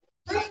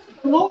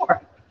Lord,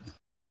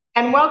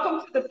 and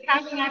welcome to the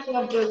Tabernacle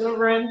of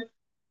Deliverance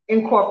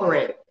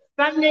Incorporated,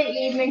 Sunday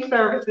evening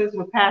services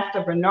with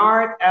Pastor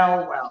Bernard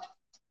L. Wells.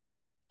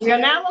 We are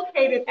now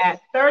located at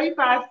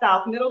 35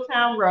 South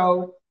Middletown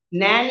Road,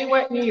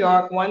 Nanuet, New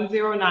York,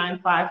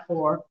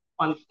 10954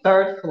 on the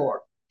third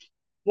floor.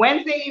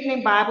 Wednesday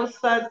evening Bible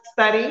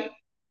study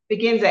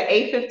begins at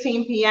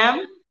 8:15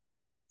 p.m.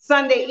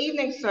 Sunday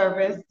evening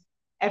service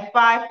at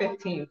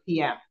 5:15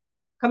 p.m.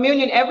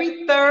 Communion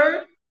every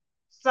third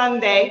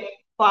Sunday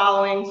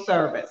following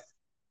service.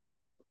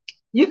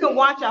 You can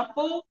watch our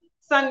full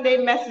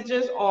Sunday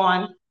messages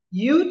on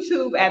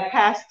YouTube at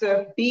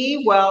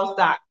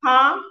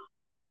pastorbwells.com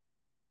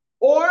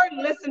or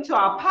listen to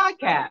our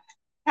podcast,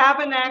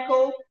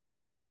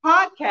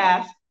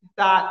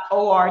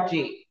 tabernaclepodcast.org.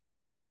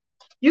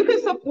 You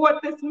can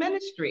support this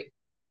ministry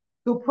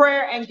through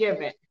prayer and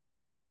giving.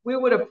 We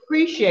would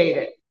appreciate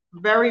it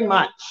very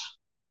much.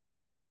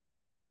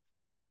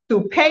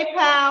 Through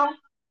PayPal,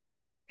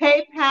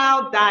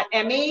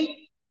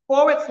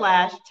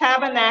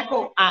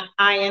 paypal.me/tabernacle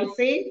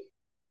inc,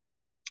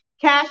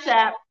 Cash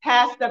App,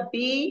 Pastor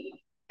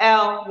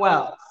B.L.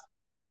 Wells.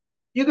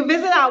 You can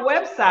visit our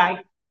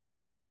website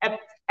at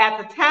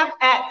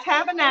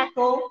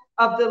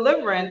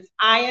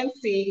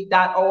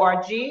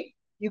tabernacleofdeliverancinc.org.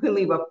 You can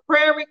leave a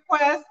prayer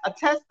request, a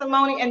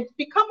testimony, and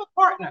become a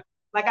partner.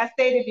 Like I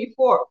stated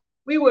before,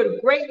 we would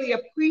greatly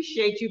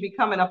appreciate you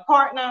becoming a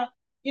partner,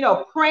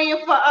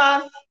 praying for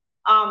us,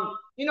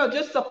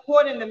 just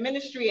supporting the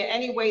ministry in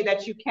any way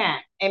that you can.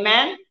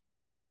 Amen.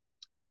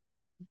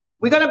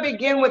 We're going to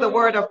begin with a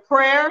word of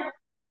prayer.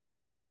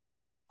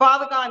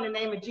 Father God, in the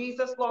name of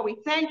Jesus, Lord, we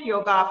thank you,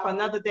 oh God, for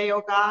another day,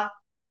 oh God.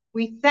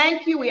 We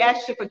thank you. We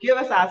ask you to forgive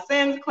us our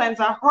sins, cleanse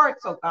our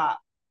hearts, oh God,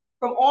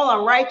 from all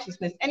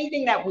unrighteousness,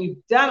 anything that we've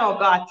done, oh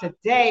God,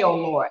 today, oh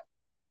Lord.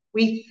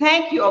 We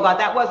thank you, oh God,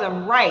 that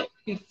wasn't right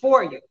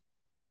before you.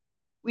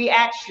 We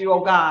ask you,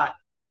 oh God,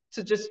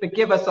 to just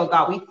forgive us, oh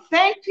God. We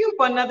thank you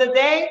for another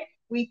day.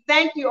 We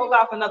thank you, oh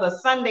God, for another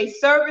Sunday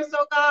service,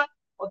 oh God,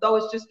 although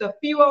it's just a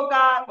few, oh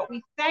God, but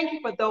we thank you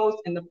for those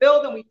in the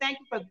building. We thank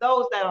you for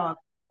those that are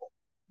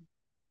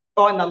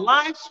on the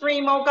live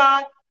stream, oh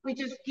God. We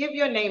just give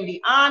your name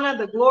the honor,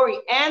 the glory,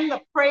 and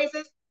the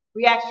praises.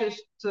 We ask you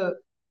to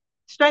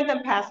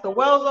strengthen Pastor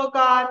Wells, oh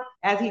God,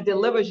 as he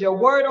delivers your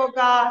word, oh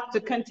God,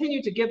 to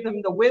continue to give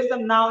them the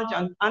wisdom, knowledge,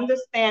 and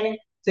understanding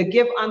to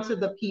give unto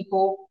the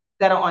people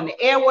that are on the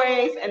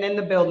airways and in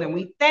the building.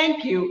 We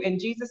thank you. In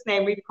Jesus'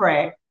 name we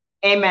pray.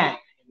 Amen.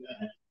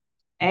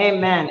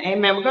 Amen.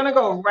 Amen. We're going to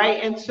go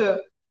right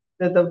into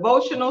the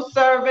devotional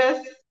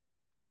service.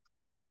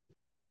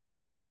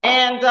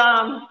 And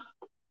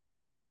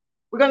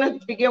we're going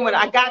to begin with,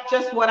 I got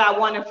just what I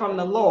wanted from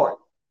the Lord.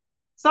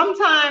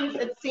 Sometimes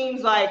it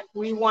seems like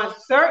we want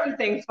certain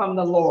things from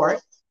the Lord,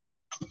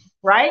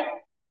 right?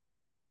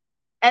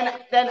 And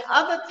then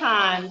other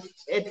times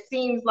it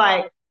seems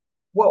like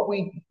what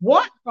we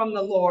want from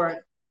the Lord,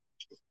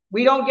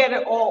 we don't get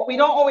it all. We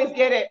don't always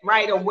get it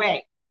right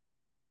away.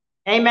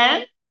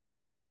 Amen.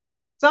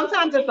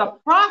 Sometimes it's a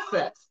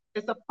process.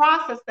 It's a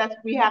process that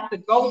we have to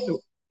go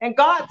through. And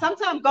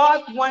sometimes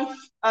God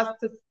wants us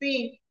to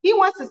see, he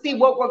wants to see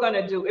what we're going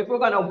to do if we're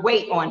going to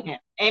wait on him.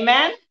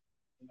 Amen.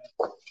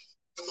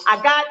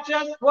 I got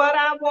just what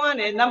I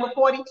wanted. Number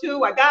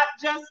 42, I got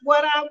just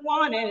what I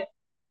wanted.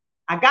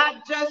 I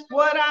got just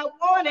what I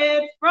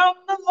wanted from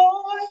the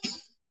Lord.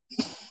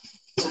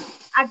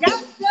 I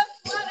got just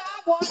what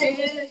I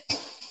wanted.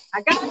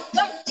 I got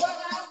just what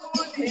I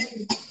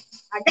wanted.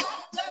 I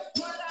got just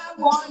what I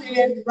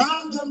wanted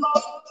from the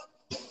Lord.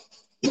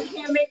 You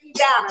can't make me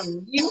doubt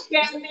him. You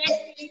can't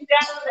make me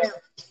doubt him.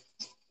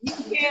 You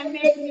can't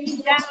make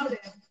me doubt him.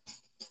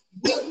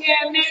 You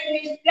can't make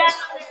me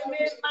doubt him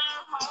in my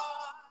heart.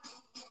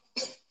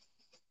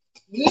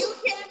 You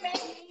can't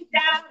make me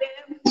doubt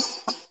him.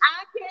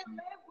 I can't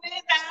live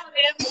without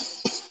him.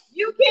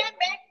 You can't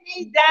make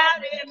me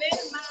doubt him in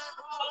my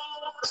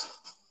heart.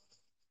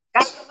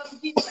 Got the love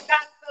of Jesus. I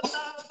got the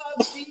love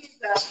of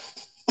Jesus.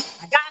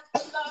 I got the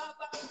love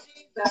of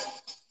Jesus.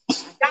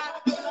 I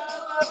got the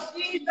love of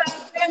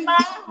Jesus in my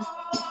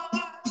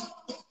heart.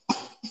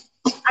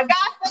 I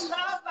got the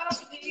love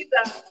of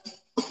Jesus.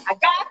 I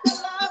got the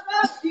love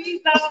of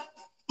Jesus.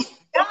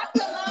 Got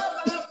the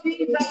love of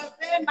Jesus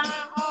in my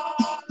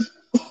heart.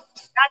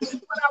 Got just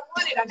what I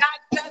wanted. I got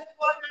just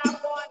what I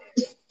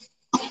wanted.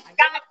 I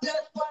got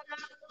just what I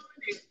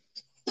wanted.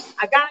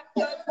 I got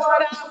just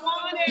what I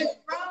wanted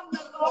from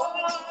the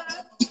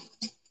Lord.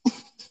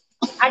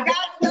 I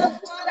got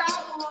just what I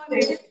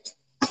wanted.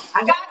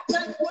 I got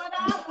just what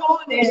I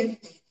wanted.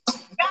 I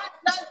got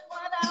just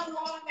what I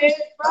wanted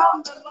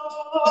from the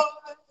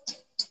Lord.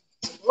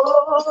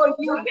 Oh,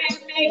 you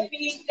can't make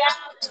me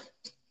doubt him.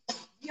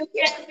 You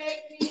can't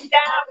make me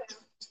doubt him.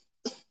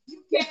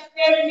 You can't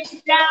make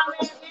me doubt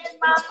him in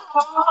my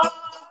heart.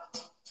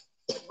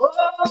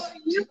 Oh,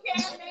 you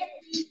can't make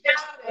me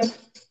doubt him.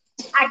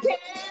 I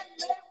can't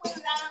live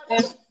without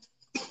him.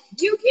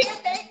 You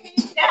can't make me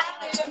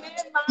doubt him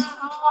in my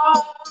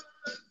heart.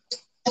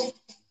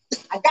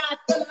 I got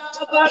the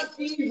love of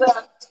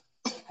Jesus.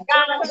 I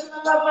got the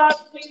love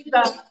of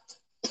Jesus.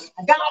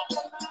 I got the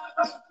love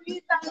of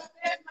Jesus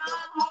in my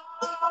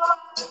heart.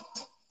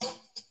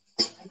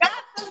 I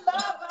got the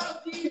love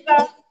of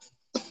Jesus.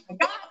 I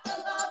got the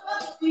love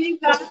of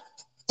Jesus.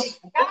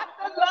 I got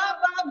the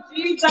love of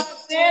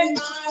Jesus in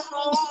my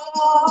heart.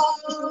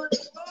 Oh,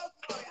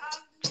 glory,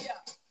 hallelujah.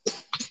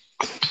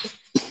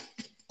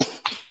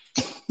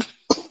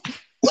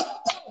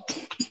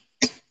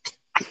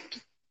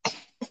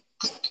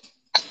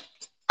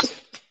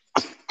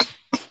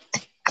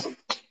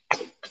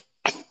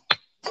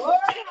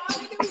 Glory,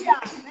 hallelujah.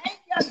 Thank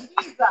you,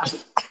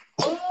 Jesus.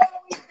 Oh,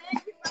 we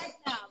thank you right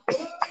now.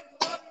 Glory,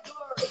 glory,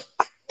 glory.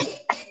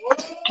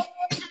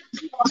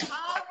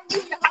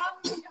 Hallelujah,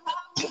 hallelujah,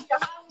 hallelujah,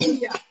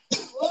 hallelujah.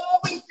 Oh,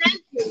 we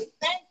thank you,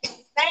 thank you,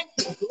 thank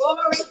you.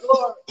 Glory,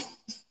 glory.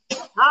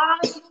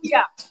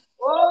 Hallelujah.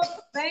 Oh,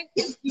 thank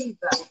you,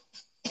 Jesus.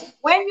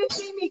 When you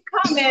see me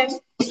coming,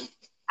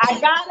 I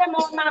got him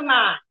on my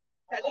mind.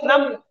 That's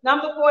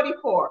number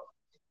 44.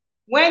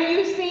 When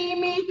you see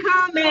me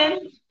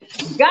coming,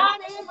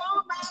 got him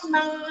on my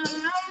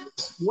mind.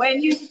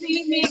 When you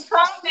see me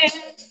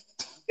coming,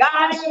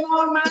 got him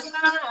on my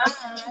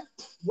mind.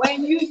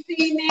 When you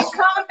see me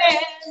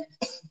coming,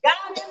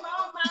 got him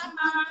on my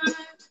mind.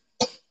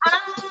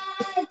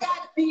 I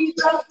got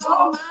Jesus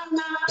on my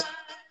mind.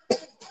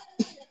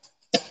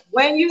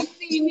 When you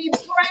see me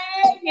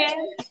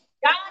praying,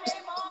 got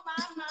him on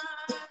my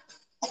mind.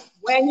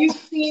 When you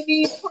see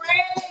me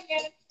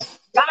praying,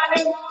 got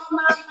him on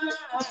my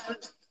mind.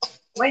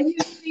 When you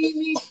see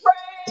me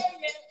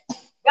praying,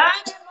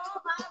 got him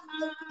on my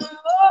mind.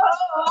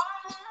 Oh,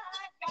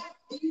 I got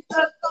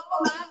Jesus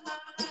on my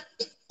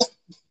mind.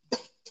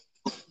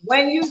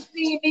 When you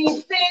see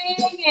me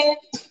singing,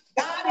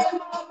 got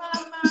him on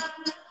my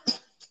mind.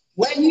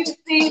 When you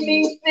see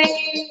me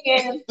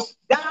singing,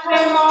 got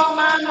him on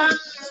my mind.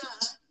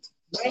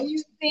 When you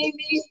see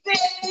me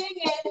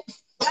singing,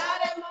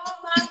 got him on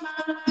my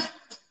mind.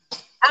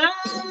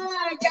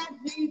 I got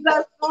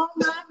Jesus on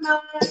my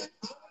mind.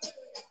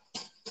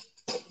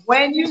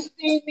 When you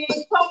see me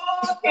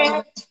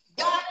talking,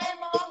 got him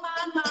on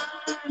my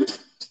mind.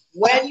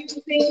 When you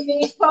see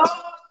me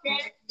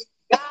talking,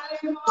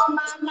 got him on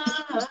my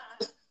mind.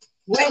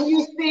 When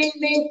you see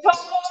me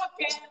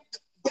talking,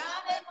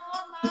 got him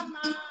on my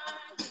mind.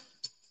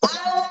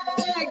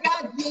 I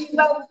got Jesus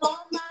on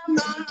my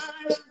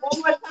mind. One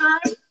more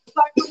time,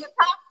 start from the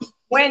top.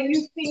 When you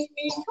see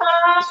me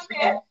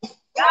coming,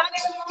 got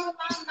him on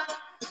my mind.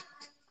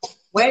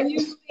 When you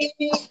see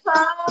me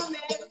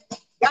coming,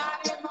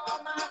 got him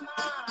on my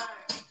mind.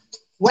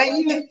 When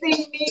you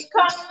see me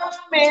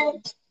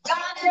coming,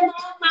 got him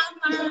on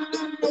my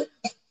mind.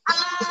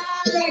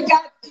 I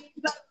got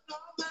Jesus on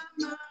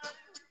my mind.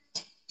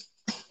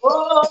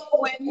 Oh,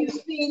 when you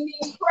see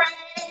me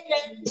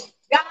praying,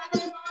 got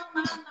him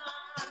on my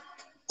mind.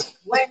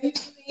 When you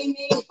see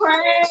me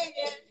praying,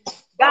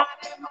 got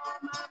him on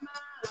my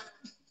mind.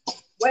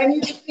 When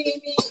you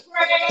see me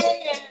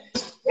praying,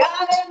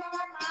 got him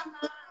on my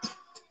mind.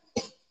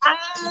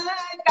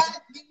 I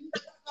got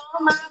Jesus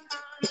on my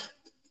mind.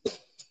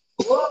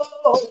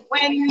 Oh,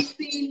 when you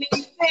see me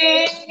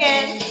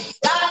singing,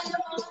 got him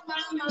on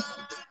my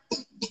mind.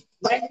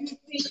 When you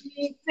see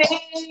me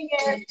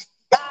singing,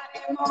 got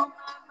him on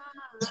my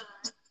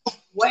mind.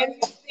 When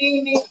you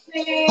see me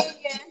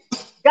singing,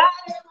 got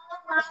him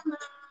on my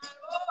mind.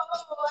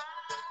 Oh,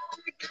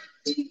 I got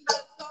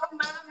Jesus on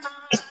my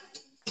mind.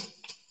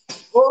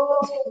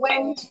 Oh,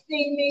 when you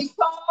see me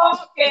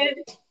talking,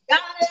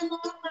 got him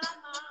on my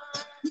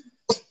mind.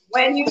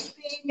 When you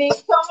see me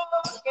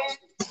talking,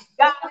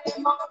 got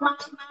him on my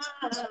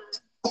mind.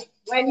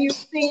 When you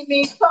see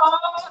me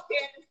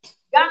talking,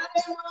 got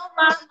him on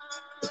my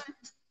mind.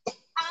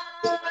 I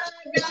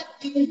got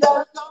Jesus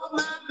on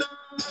my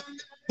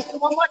mind.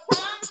 One more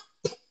time.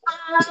 I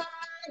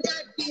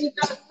got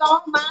Jesus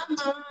on my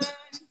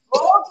mind.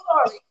 Oh,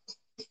 glory.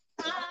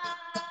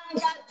 I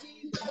got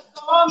Jesus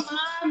on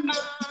my mind.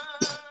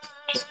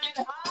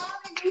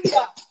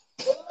 Hallelujah.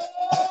 Oh,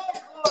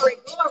 glory,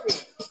 glory.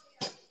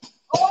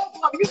 Oh,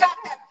 glory. You got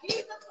to have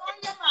Jesus on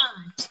your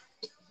mind.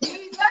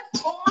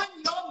 Jesus on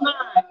your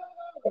mind.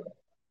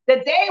 The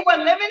day we're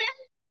living in,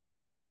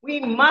 we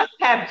must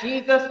have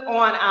Jesus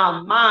on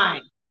our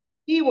mind.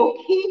 He will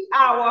keep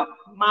our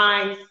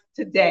minds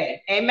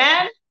today.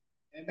 Amen?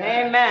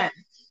 Amen. Amen.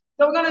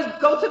 So we're going to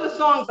go to the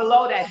song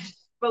below that,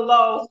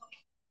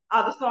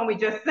 the song we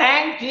just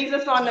sang,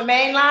 Jesus on the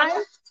Main Line.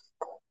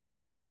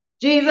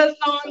 Jesus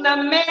on the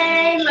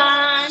main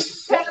line,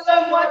 tell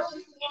him what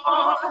you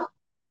want.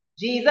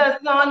 Jesus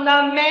on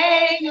the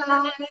main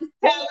line,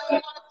 tell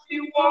him what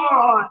you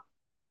want.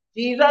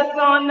 Jesus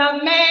on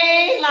the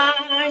main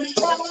line,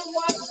 tell him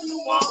what you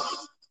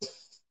want.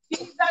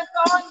 Jesus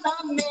on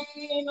the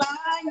main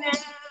line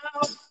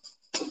now.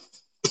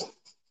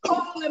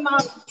 Call him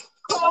up,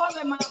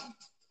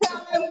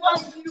 tell him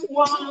what you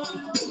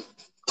want.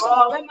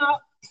 Call him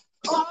up,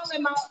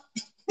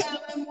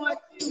 tell him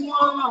what you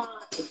want.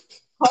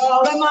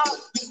 Call him up,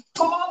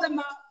 tell him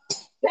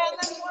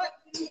what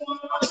you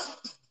want.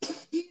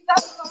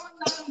 Jesus on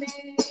the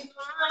main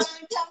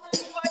line, tell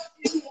him what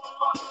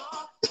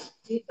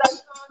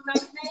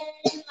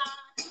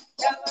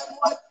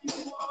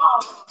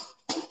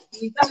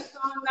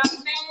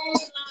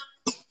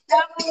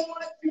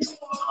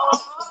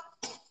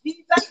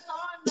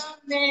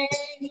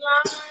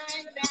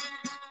line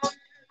now.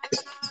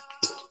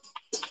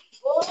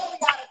 Oh, we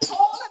gotta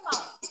call him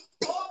up.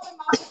 Call him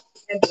up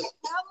and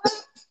tell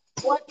him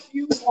what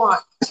you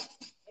want.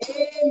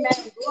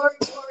 Amen. Glory,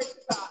 glory to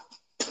God.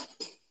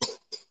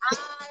 I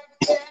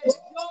get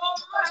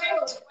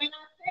joy when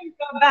I think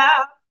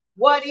about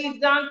what he's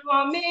done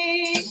for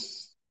me.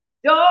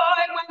 Joy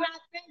when I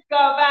think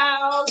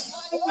about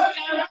what he's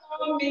done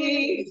for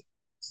me.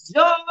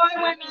 Joy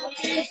when I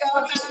think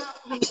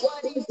about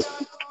what he's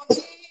done for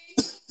me.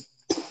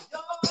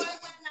 Joy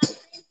when I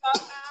think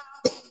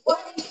about what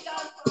he's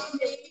done for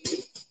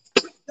me.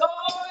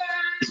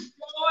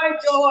 Joy,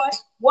 joy,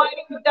 what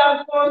he's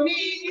done for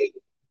me.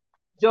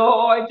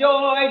 Joy,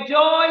 joy,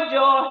 joy,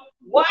 joy,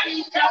 what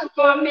he's done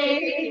for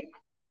me.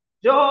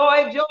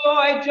 Joy,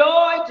 joy,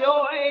 joy,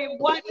 joy,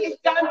 what he's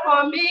done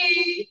for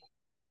me.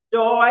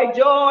 Joy,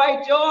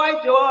 joy,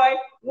 joy, joy,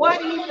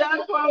 what he's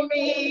done for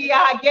me.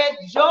 I get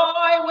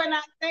joy when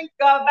I think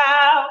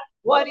about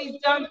what he's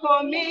done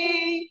for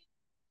me.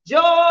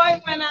 Joy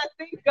when I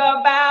think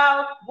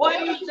about what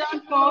he's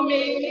done for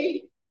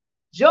me.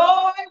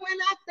 Joy when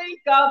I think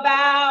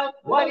about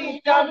what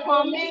he's done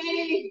for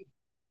me.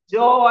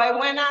 Joy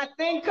when I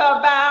think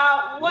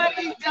about what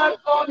he's done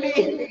for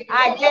me.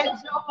 I get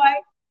joy.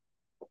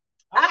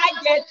 I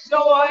get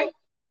joy.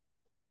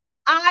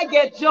 I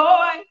get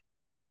joy.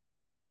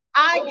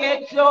 I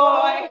get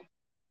joy.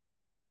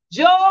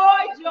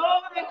 Joy,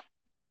 joy.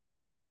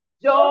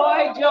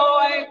 Joy,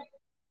 joy.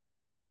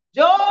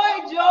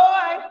 Joy,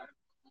 joy.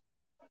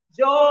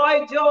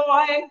 Joy,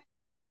 joy.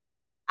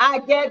 I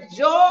get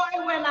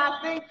joy when I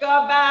think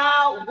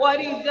about what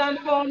he's done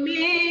for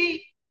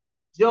me.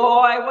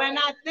 Joy when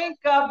I think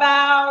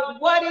about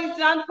what he's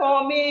done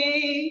for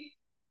me.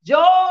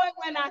 Joy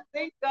when I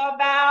think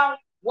about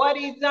what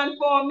he's done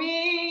for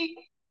me.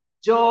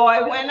 Joy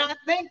when I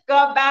think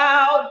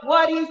about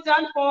what he's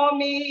done for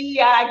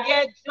me. I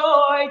get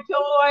joy,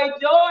 joy,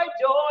 joy,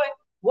 joy,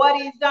 what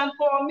he's done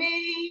for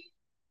me.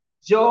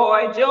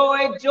 Joy,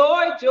 joy,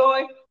 joy,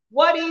 joy,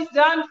 what he's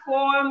done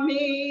for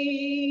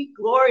me.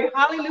 Glory,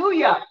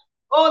 hallelujah.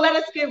 Oh, let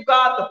us give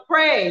God the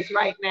praise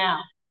right now.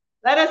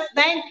 Let us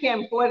thank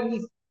him for what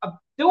he's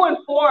doing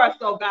for us,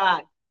 oh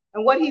God,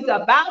 and what he's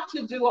about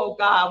to do, oh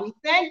God. We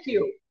thank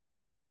you.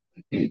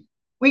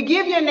 We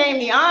give your name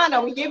the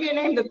honor. We give your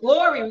name the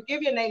glory. We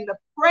give your name the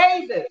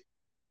praises.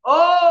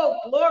 Oh,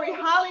 glory,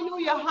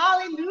 hallelujah,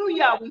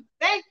 hallelujah. We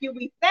thank you,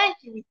 we thank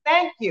you, we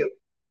thank you.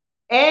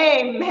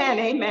 Amen,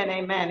 amen,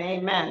 amen,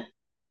 amen.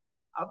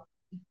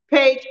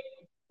 Page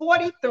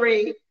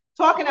 43,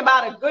 talking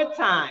about a good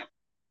time.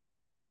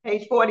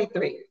 Page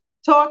 43.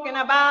 Talking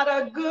about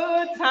a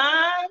good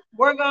time.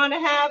 We're going to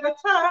have a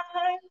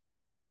time.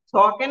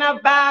 Talking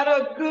about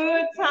a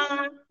good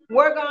time.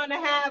 We're going to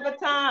have a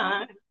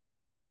time.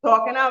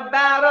 Talking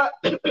about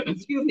a,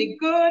 excuse me,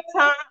 good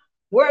time.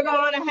 We're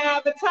going to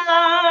have a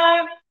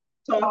time.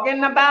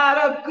 Talking about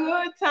a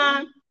good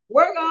time.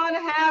 We're going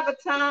to have a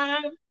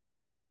time.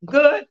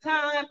 Good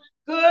time,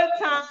 good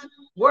time.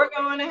 We're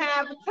going to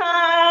have a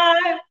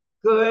time.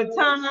 Good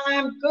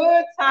time,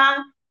 good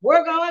time.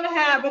 We're going to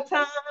have a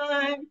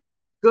time.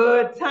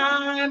 Good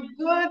time,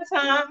 good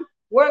time.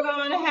 We're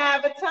going to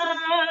have a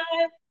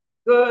time.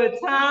 Good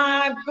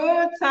time,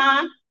 good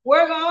time.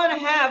 We're going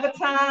to have a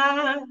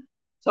time.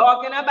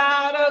 Talking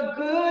about a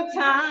good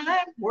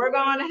time. We're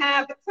going to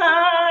have a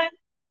time.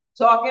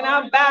 Talking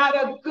about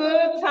a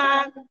good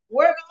time.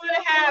 We're going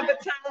to have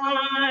a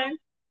time.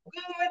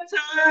 Good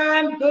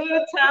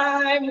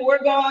time,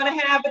 we're going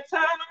to have a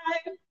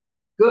time.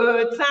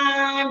 Good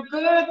time,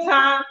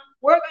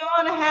 we're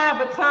going to have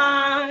a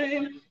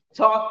time.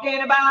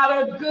 Talking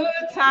about a good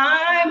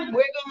time,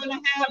 we're going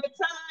to have a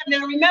time.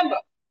 Now remember,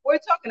 we're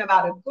talking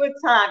about a good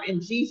time in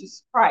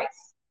Jesus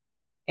Christ.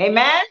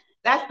 Amen?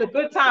 That's the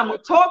good time we're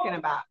talking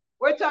about.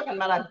 We're talking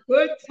about a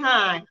good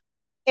time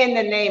in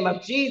the name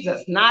of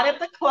Jesus, not at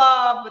the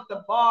club, at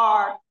the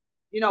bar.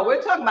 You know,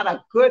 we're talking about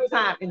a good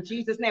time in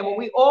Jesus' name when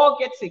we all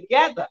get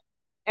together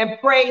and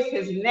praise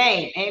his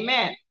name.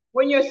 Amen.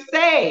 When you're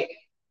saved,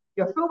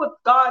 you're filled with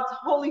God's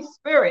Holy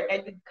Spirit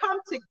and you come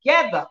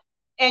together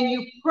and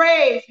you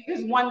praise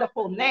his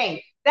wonderful name.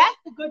 That's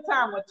the good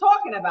time we're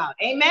talking about.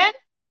 Amen.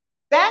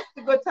 That's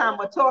the good time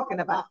we're talking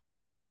about.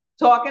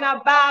 Talking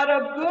about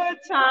a good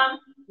time.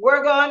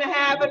 We're going to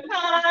have a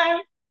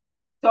time.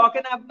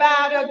 Talking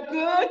about a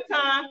good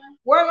time.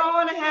 We're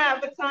going to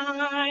have a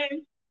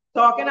time.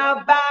 Talking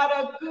about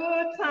a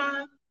good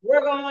time.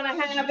 We're going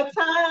to have a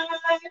time.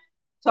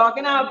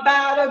 Talking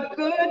about a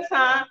good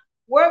time.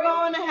 We're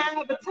going to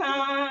have a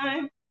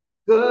time.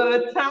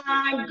 Good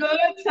time,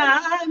 good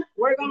time.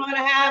 We're going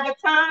to have a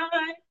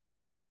time.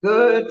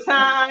 Good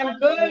time,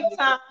 good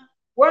time.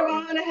 We're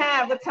going to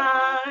have a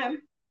time.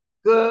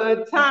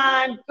 Good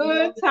time,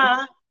 good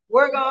time.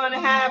 We're going to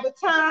have a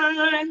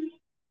time.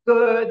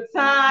 Good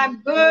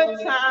time, good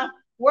time.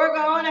 We're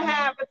going to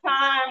have a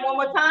time. One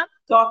more time.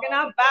 Talking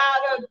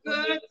about a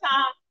good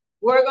time.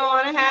 We're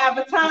going to have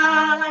a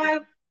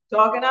time.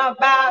 Talking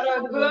about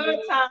a good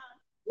time.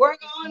 We're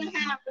going to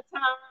have a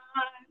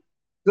time.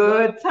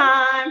 Good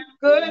time,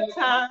 good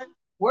time.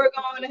 We're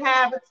going to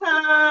have a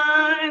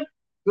time.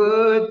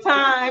 Good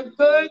time,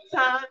 good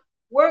time.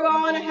 We're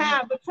going to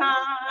have a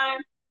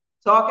time.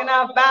 Talking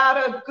about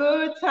a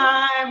good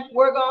time.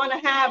 We're going to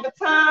have a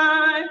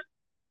time.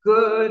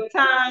 Good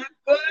time,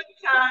 good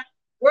time.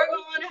 We're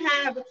going to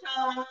have a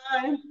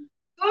time.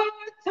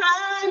 Good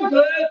time,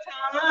 good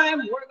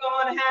time. We're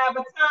going to have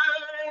a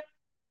time.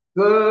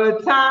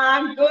 Good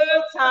time,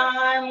 good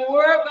time.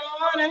 We're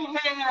going to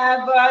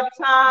have a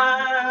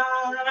time.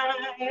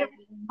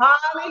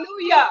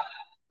 Hallelujah.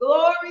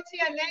 Glory to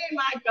your name,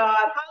 my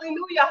God.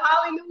 Hallelujah,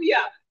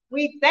 hallelujah.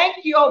 We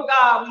thank you, oh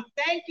God. We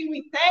thank you,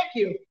 we thank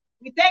you.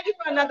 We thank you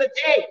for another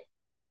day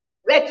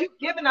that you've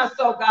given us,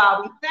 oh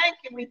God. We thank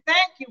you, we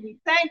thank you, we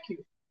thank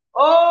you.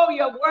 Oh,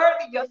 you're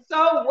worthy. You're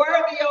so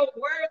worthy,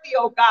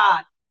 oh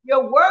God.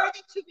 You're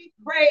worthy to be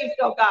praised,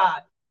 oh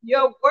God.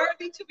 You're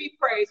worthy to be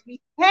praised.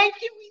 We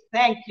thank you, we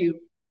thank you.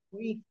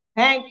 We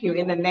thank you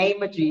in the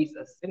name of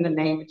Jesus, in the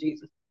name of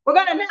Jesus. We're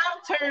going to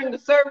now turn the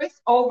service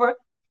over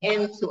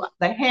into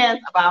the hands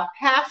of our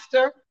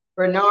pastor,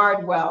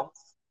 Bernard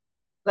Wells.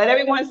 Let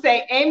everyone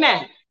say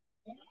amen.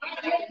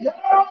 I enjoy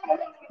when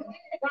I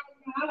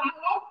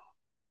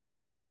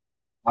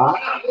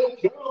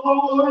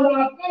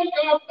think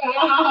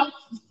about.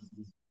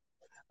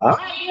 I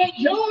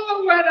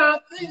enjoy when I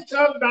think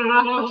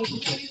about.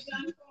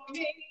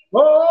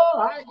 Oh,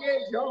 I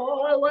get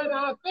joy when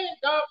I think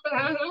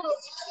about.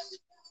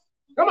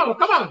 Come on,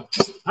 come on.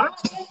 I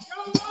get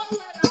joy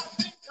when I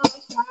think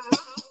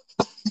about.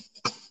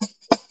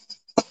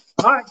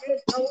 I get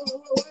joy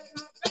when I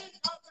think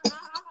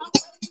about.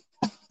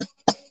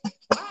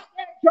 I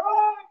get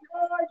joy,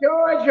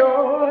 joy,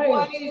 joy.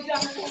 What is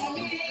done for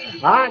me?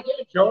 I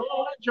get joy,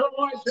 joy,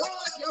 joy,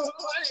 joy.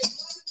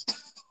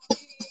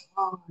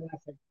 Oh,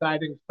 that's an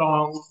exciting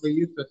song we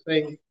used to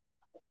sing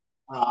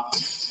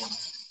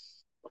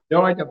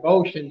during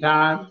devotion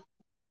time,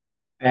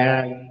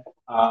 and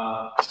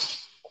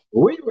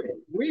we would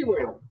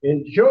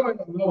enjoy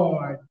the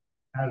Lord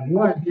and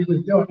what He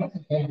was doing.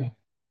 Amen.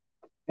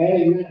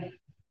 Amen.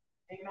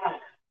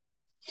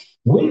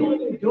 We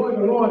would enjoy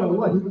the Lord and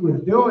what He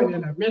was doing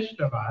in the midst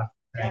of us.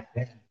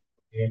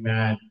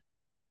 Amen.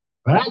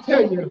 But I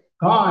tell you,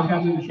 God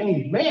hasn't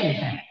changed. Man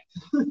has.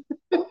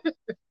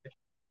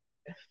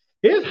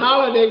 It's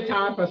holiday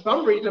time for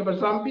some reason for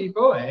some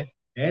people, and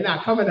they're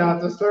not coming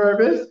out to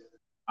service.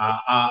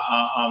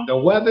 The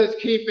weather's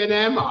keeping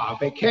them,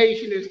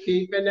 vacation is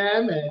keeping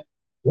them, and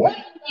what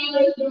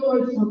is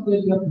doing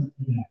something different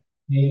today?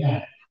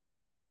 Yeah.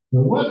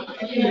 But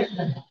what is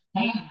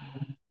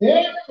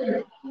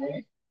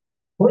everybody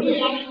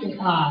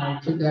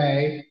preoccupied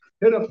today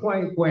to the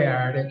point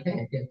where they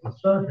can't get to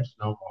service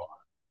no more.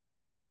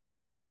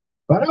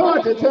 But I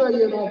want to tell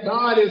you that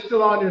God is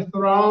still on His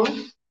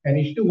throne. And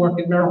He's still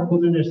working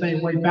miracles in the same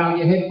way. Bow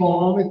your head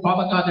for me.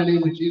 Father God, in the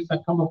name of Jesus, I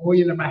come before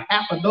you on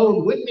behalf of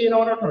those with me in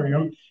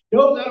auditorium,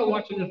 those that are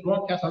watching this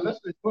broadcast or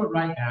listening to it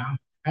right now.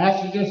 I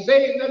ask you to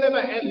save, deliver,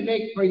 and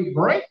make free.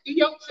 Break the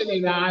yokes in their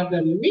lives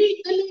and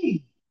meet the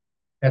needs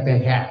that they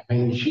have.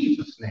 In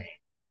Jesus' name.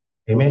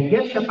 Amen.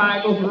 Get your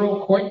Bibles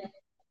real quick.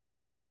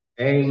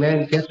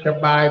 Amen. Get your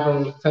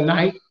Bibles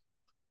tonight.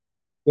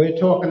 We're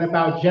talking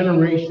about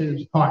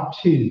Generations Part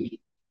 2.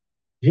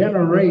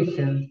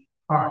 Generations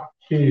Part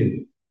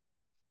 2.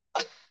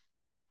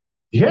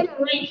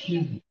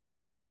 Generations.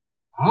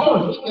 I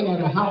was looking at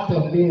a house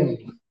that's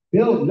being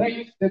built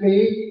next to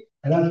me,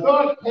 and a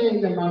thought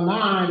came to my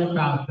mind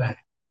about that.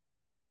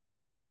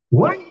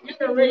 One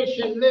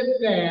generation lived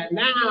there.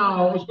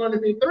 Now it's going to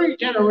be 3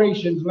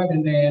 generations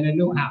living there in a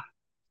new house,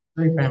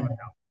 3-family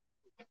house.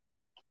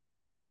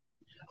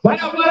 But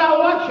what I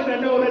want you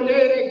to know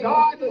today that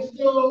God is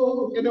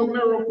still in the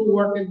miracle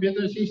working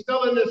business. He's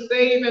still in the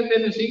saving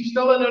business. He's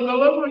still in the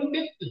delivering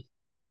business.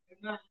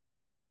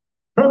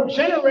 From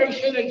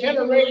generation to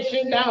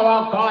generation, now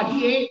our God,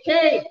 He ain't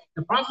changed.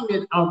 The problem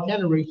is our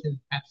generation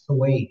passed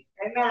away.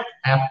 Amen.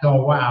 After a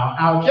while,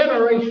 our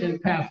generation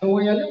passed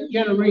away. A new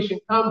generation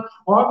comes,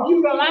 or if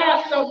you the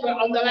last of the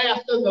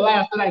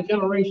last of that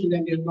generation,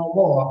 then there's no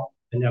more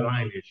in the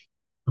lineage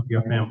of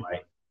your family.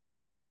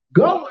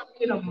 Go with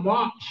me to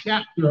Mark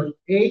chapter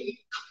 8.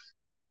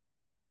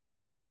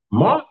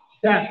 Mark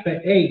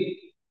chapter 8.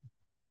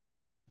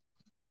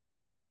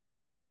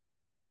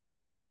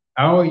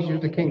 I always use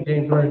the King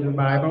James Version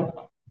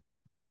Bible.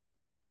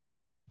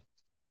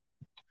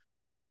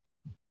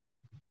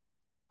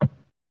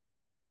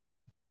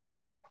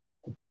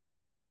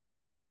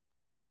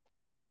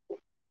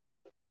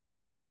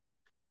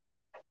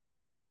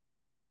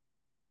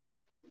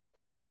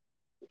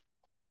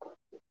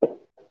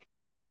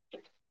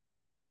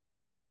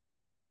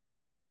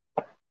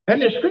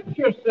 And the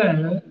scripture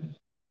says,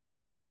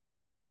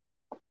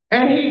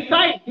 and he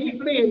sight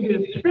deeply in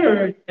his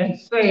spirit and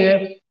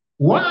said,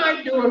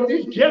 why doeth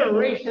this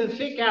generation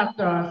seek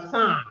after a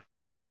sign?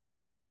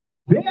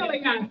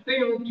 Verily I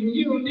say unto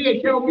you, there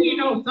shall be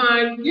no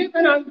sign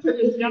given unto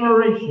this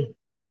generation.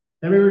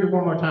 Let me read it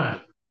one more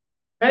time.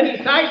 And he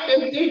sight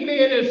them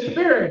deeply in his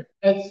spirit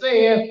and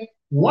said,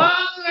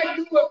 why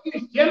doeth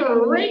this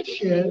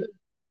generation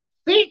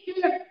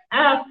seeketh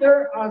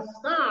after a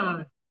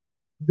sign.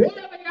 Verily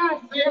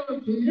I say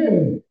unto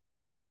you,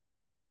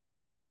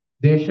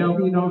 there shall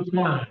be no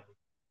sign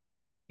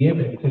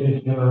given to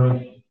this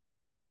generation.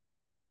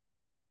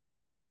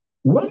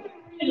 One of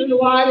the reasons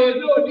why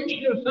there's no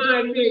additional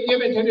sign being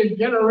given to this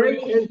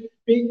generation,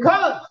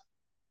 because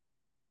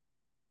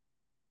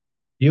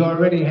you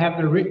already have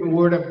the written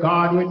word of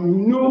God with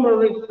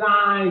numerous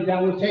signs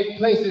that will take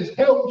place. It's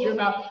told you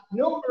about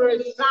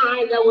numerous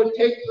signs that will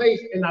take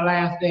place in the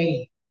last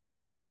days.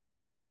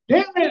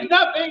 There is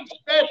nothing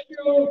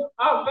special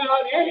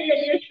about any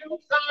additional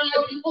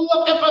sign. People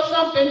looking for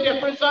something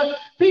different. So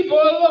people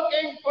are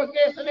looking for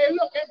this and they're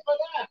looking for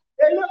that.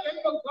 They're looking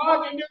for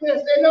God to do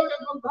this. They're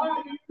looking for God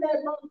to do that.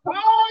 But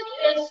God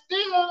is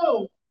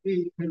still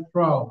in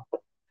control.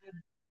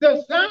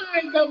 The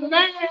signs of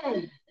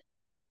man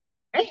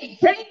ain't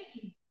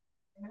changing.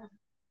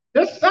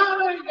 The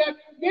sign that's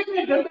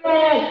given to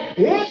man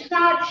is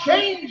not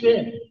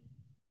changing.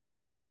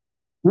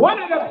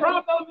 One of the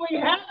problems we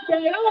have,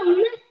 they don't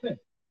listen.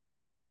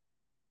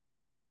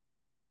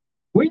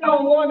 We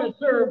don't want to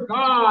serve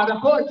God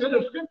according to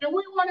the scripture.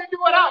 We want to do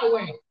it our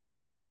way.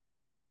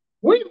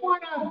 We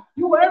want to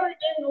do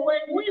everything the way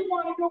we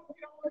want to do it. We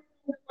don't want to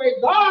do it the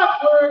way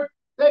God's word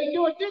says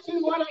do it. This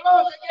is what the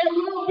Lord said. There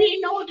will be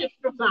no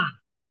additional sign.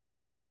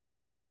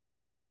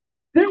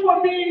 There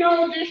will be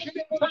no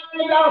additional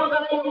sign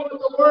outside of what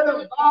the word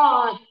of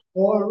God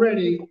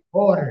already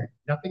ordered.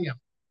 Nothing else.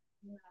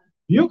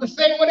 You can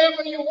say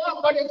whatever you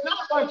want, but it's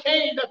not going to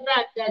change the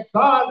fact that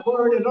God's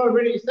word is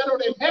already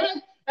settled in heaven,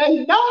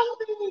 and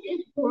nothing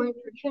is going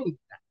to change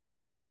that.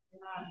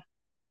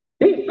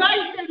 He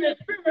cites in the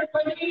spirit,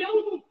 but he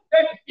knows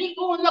that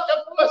people are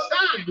looking for a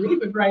sign.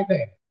 Leave it right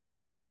there.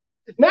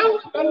 Now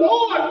the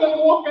Lord was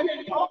walking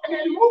and talking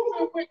and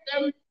moving with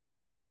them.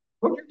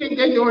 What do you think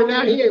they're doing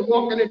now? He ain't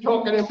walking and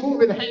talking and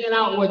moving, hanging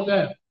out with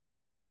them.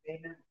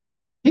 Amen.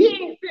 He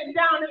ain't sitting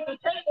down at the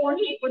table and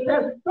eat with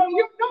them. So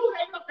you know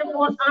they're looking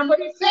for a sign, but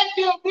he said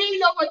there'll be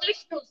no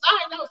additional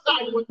sign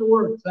outside of what the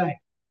word says.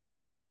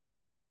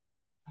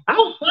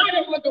 Outside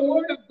of what the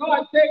word of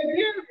God says,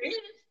 there is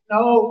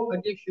no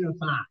additional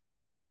sign.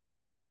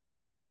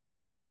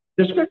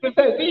 The scripture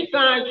says these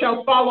signs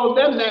shall follow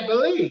them that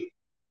believe.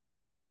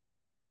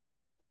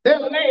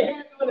 They'll lay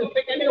hands on the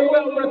sick and they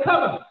will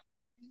recover.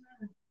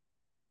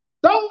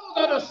 Those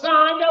are the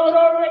signs that were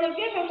already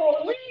given,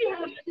 but we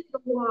have to be the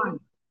one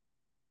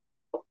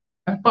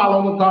and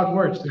follow what God's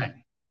word says.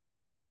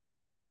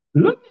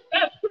 Look at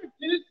that scripture.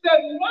 It says,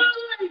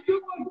 why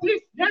do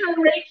this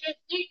generation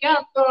seek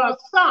after a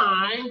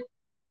sign?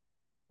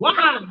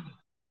 Why?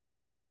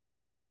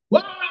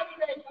 Why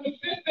do they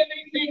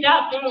consistently seek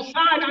after a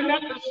sign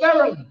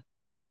unnecessarily?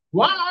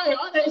 Why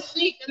are they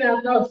seeking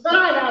after a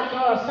sign after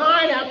a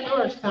sign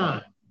after a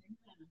sign?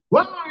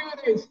 Why are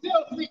they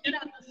still seeking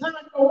after a sign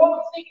but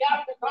won't seek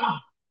after God?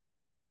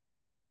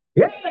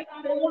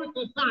 Everybody wants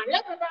a sign.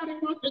 Everybody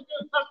wants to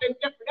do something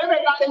different.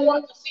 Everybody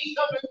wants to see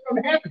something from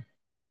heaven.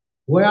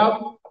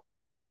 Well,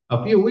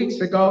 a few weeks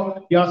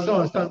ago, y'all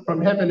saw something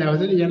from heaven that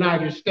was in the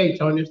United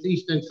States on this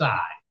eastern side.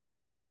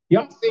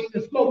 Y'all seen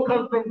the smoke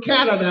come from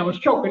Canada that was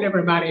choking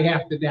everybody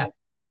half to death.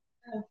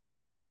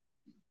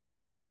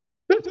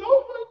 It's,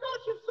 oh my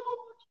gosh, it's so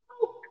much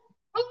smoke.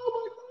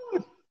 Oh my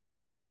gosh.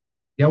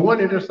 You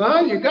wanted a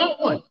sign, you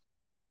got one.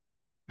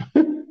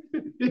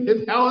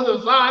 That was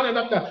a sign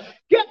enough to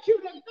get you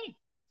to think.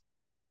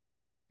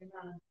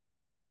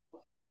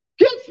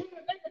 Get you to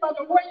think about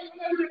the way you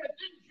live and the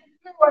things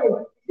you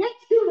do. Get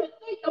you to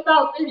think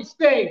about these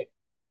things.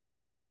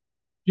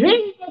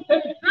 Jesus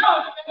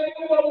himself said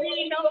there will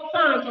be no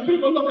sign. So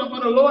people looking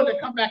for the Lord to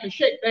come back and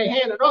shake their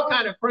hand and all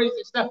kind of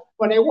crazy stuff,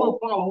 but they won't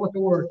follow what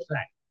the word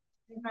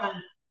says.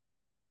 Amen.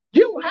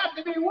 You have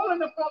to be willing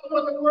to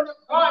follow what the word of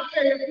God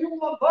says. If you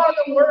want God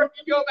to work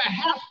in your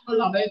behalf,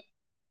 beloved,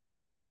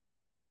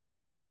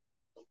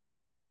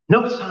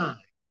 no sign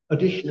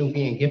additional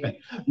being given.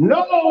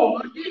 No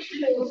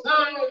additional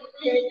sign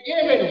being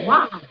given.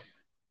 Why?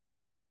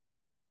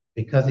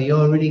 Because he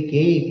already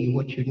gave you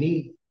what you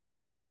need.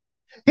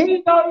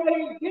 He's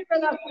already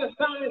given us the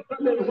signs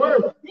from his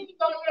word. He's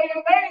already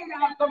laid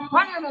out the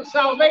plan of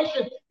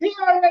salvation. He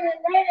already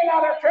laid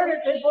out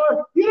eternity for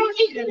us. You don't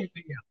need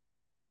anything else.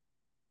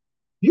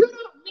 You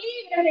don't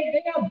need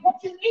anything else. What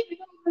you need is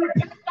to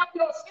repent of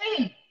your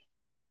sin.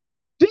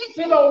 This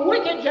is a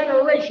wicked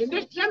generation.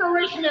 This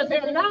generation is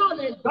here now.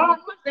 They're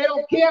godless. They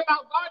don't care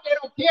about God. They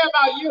don't care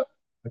about you.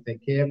 But they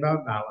care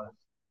about dollars.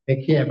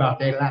 They care about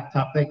their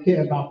laptop. They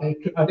care about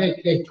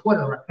their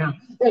Twitter account.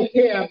 They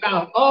care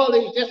about all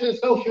these different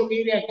social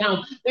media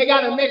accounts. They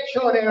got to make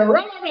sure they're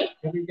relevant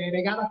every day.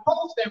 They got to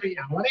post every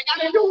hour. They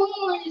got to do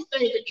all these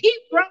things to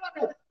keep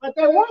relevant, but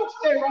they won't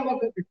stay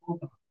relevant before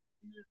God.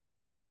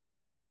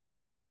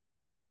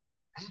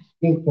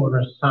 Asking for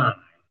a sign.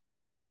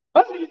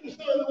 I need a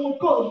sign of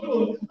God.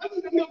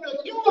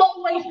 You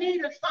always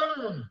need a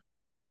sign.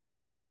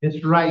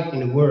 It's right in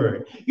the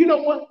word. You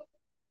know what?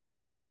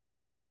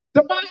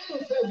 The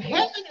Bible says,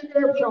 heaven and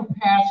earth shall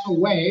pass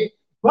away,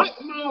 But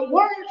my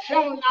word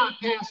shall not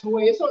pass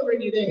away. It's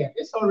already there.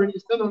 It's already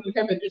still on the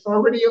heaven. It's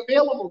already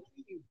available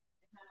to you.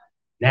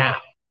 Now,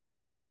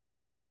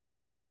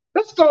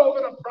 let's go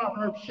over to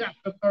Proverbs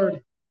chapter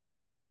 30.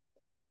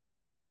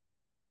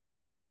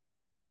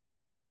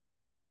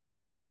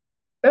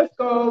 Let's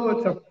go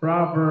over to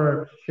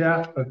Proverbs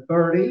chapter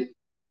 30.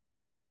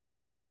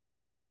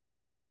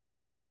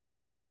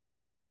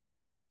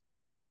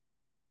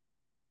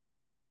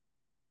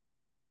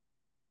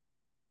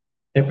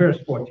 In verse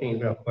 14,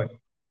 real quick.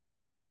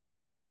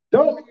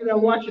 Those of you that are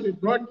watching this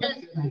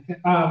broadcast,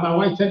 my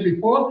wife said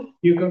before,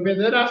 you can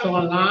visit us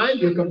online.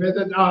 You can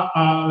visit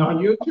on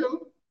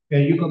YouTube.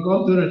 And you can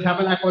go to the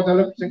Tabernacle of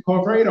Deliverance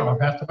Incorporated or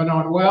Pastor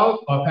Bernard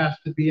Wells or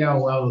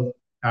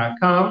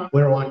PastorBLWells.com.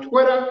 We're on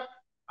Twitter.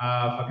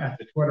 Forgot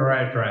the Twitter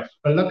address.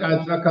 But look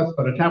us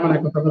for the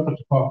Tabernacle of Deliverance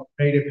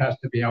Incorporated,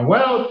 Pastor B.L.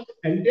 Wells.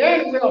 And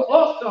then we'll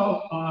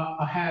also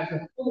have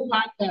a full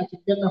podcast to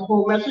get the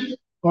full message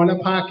on the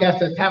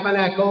podcast at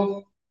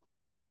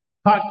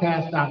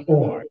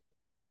tabernaclepodcast.org.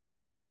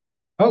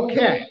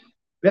 Okay,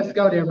 let's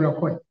go there real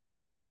quick.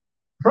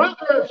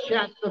 Proverbs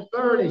chapter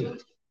 30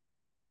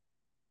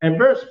 and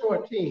verse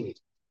 14.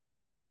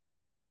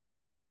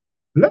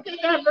 Look at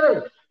that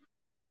verse.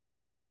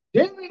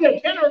 There is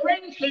a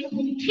generation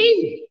whose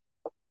teeth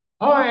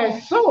are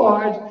as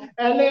swords,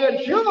 and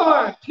their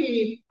jaw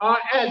teeth are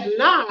as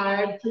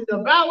knives to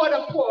devour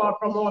the poor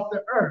from off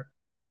the earth,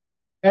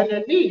 and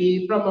the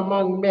needy from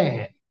among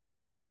men.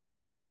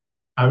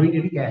 I'll read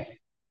it again.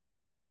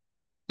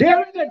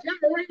 There is a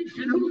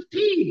generation whose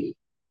teeth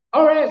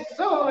are as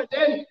swords,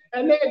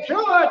 and their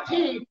jaw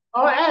teeth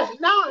are as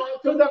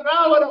knives to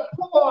devour the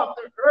poor of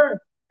the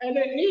earth, and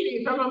the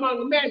needy from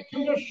among men,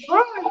 to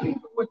destroy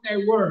people with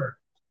their words,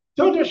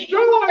 to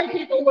destroy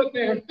people with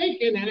their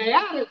thinking and their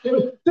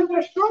attitude, to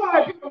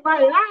destroy people by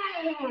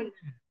lying on them.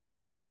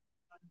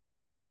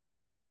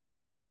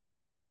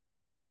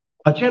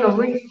 A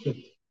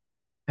generation,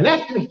 and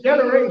that's this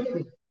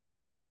generation.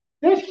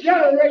 This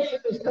generation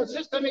is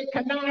consistently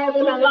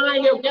conniving and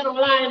lying. They'll get a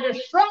lie and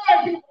destroy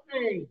people's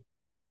names.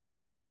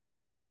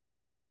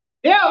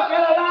 They'll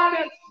get a lie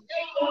and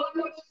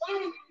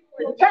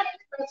text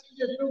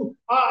messages to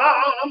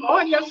I'm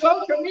on your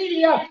social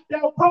media.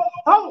 They'll post,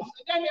 and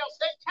then they'll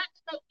send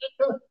text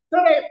messages to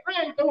their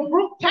friends, they'll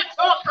group text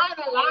all kind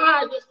of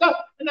lies and stuff,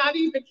 and not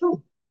even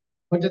true.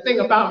 But the thing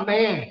about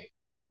man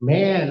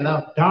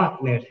loves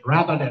darkness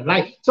rather than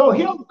light. So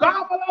he'll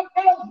gobble up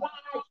those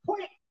lies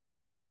quick.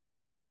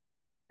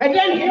 And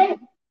then he'll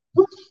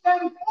push them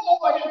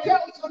forward and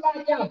tell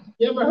somebody else.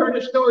 You ever heard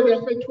a story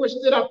that's been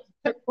twisted up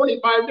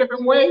 25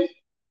 different ways?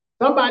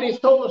 Somebody's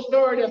told a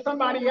story that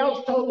somebody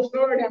else told a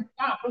story that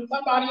got from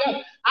somebody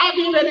else. I've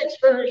even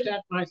experienced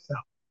that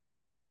myself.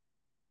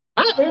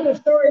 I've heard a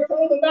story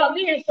told about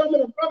me and some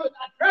of the brothers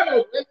I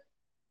traveled with.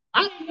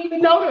 I didn't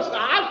even notice.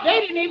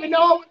 They didn't even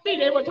know it was me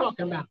they were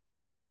talking about.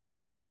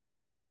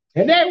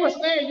 And they were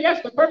saying,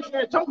 yes, the person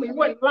that told me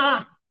wasn't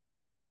lying.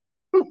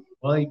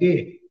 Well, he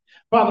did.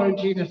 Father, in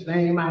Jesus'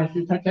 name, I ask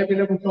you to touch every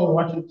little soul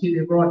watching the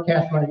TV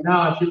broadcast right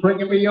now. As you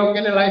bring every yoke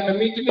in their life and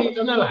meet the needs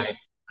in their life.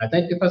 I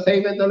thank you for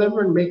saving,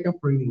 delivering, making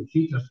free. In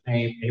Jesus'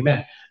 name,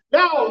 amen.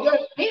 Now,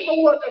 the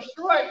people will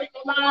destroy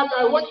people's lives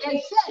by what they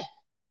say.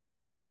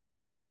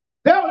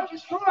 They'll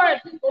destroy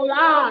people's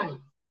lives.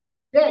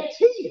 Their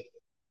teeth.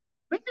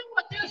 Look at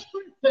what this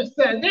scripture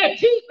says. Their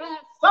teeth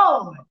are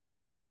swords.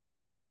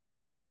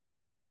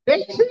 Their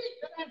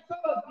teeth are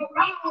swords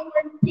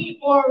devouring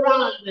people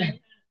around them.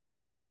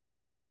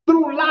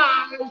 Through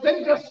lies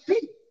and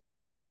deceit,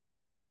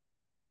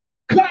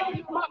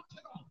 cutting them up to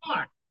the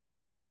heart,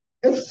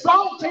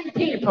 insulting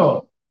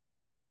people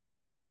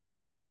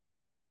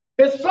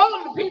with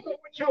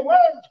your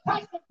words,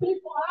 cussing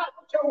people out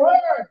with your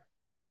words,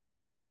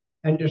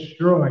 and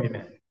destroying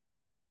them.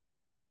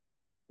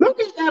 Look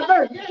at that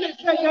verse. Then it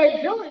says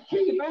they do it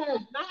keep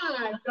as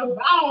knives,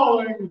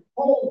 devouring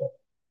whole.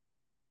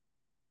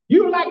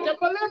 You like to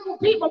belittle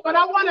people, but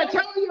I want to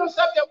tell you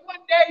something.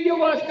 One day you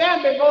will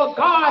stand before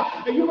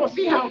God and you will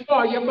see how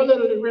far your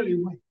belittling really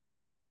went.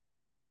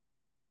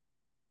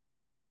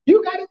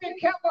 You got to be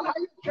careful how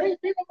you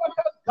treat people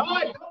because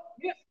God don't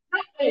miss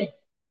nothing.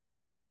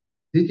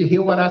 Did you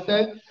hear what I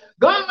said?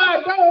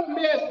 God don't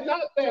miss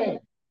nothing.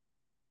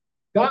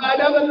 God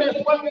doesn't miss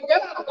when we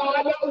get up.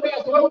 God doesn't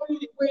miss when we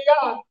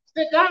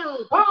sit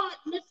down. God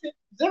misses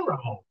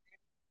zero.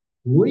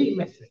 We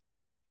miss it.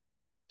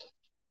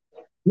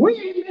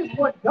 We miss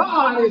what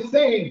God is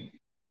saying.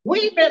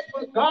 We miss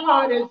what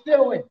God is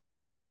doing.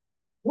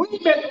 We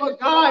miss what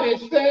God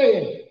is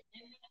saying.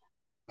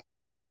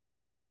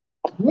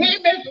 We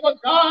miss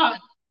what God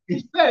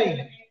is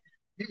saying.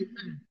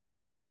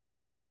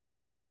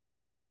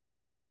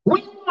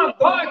 We want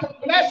God to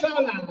bless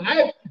our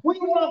lives. We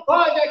want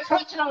God to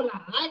touch our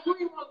lives.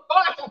 We want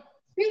God to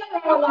fill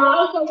our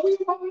lives, but we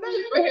won't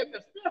live for Him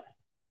to fill it.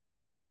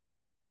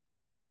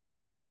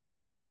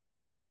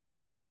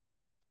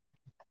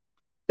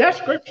 That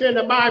scripture in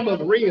the Bible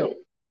is real.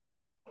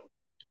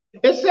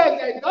 It says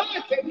that God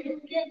said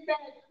you give back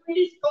 70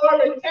 years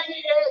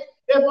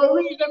if a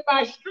reason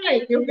by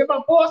strength. You give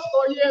them 40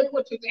 years,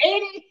 which is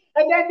 80,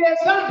 and then there's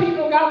some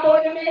people got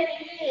more than 80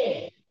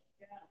 years.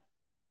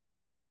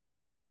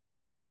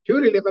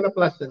 Truly living a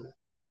blessing.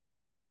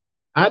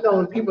 I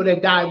know people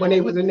that died when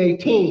they was in their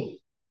teens.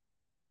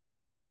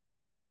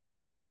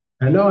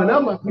 I know a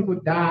number of people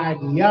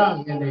died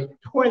young in their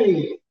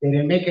 20s, they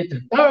didn't make it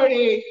to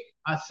 30,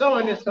 or so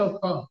on and so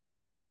forth.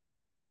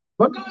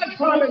 But God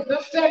promised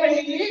us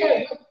 70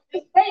 years.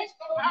 It's based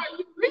on how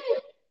you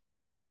live.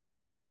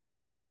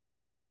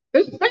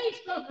 It's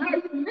based on how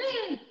you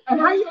live and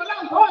how you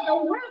allow God to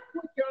work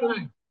with your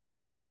life.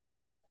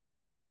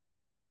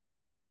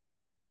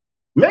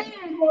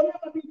 Man will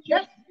never be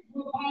just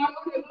before God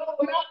without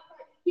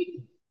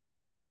Christ.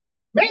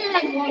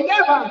 Man will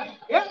never,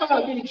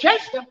 ever be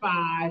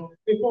justified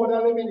before the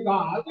living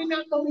God. We're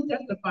not going to be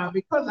justified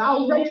because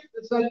our race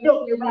is a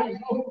guilty right.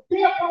 So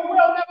therefore,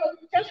 we'll never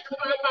be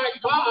justified by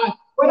God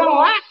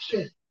without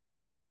action.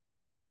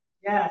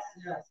 Yes,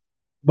 yes.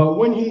 But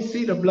when he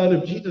see the blood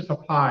of Jesus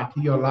applied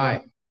to your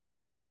life,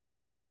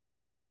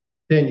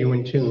 then you're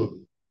in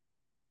tune.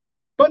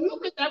 But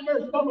look at that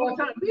verse one more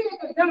time. Being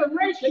a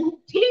generation who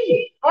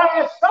teach or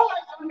as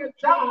soldiers on the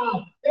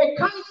job, they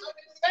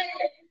constantly say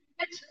that you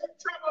get you in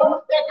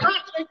trouble. They're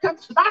constantly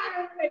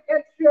conspiring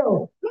against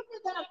you. Look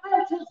at that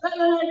verse and say,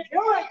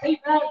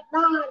 impurity has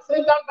none,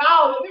 says the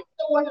vow. If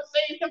the one to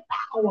save the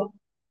power,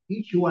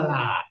 eat you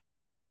alive.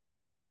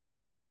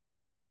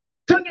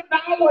 To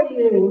devour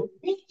you,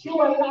 eat you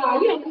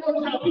alive. You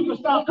don't know how people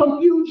start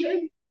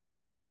confusion.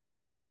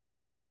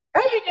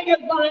 Everything is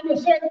blind to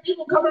say that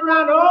people come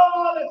around,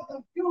 all this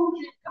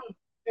confusion comes.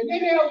 And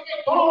then they'll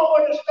get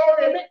bored with the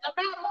story and make the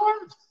matter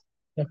worse.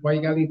 That's why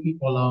you gotta leave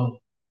people alone.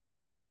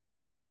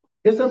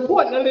 It's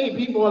important to leave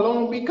people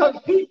alone because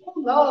people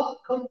love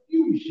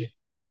confusion.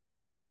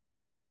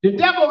 The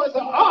devil is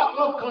an art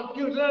of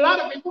confusion. A lot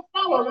of people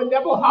follow the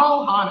devil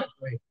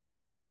wholeheartedly.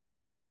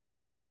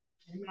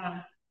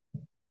 Amen.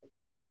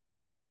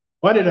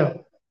 One of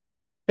the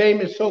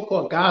famous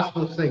so-called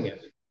gospel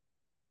singers,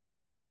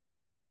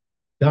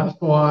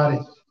 gospel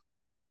artists,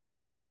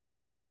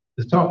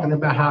 is talking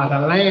about how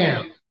the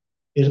lamb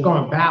is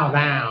going to bow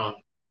down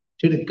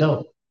to the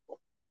goat.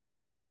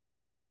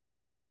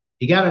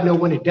 You got to know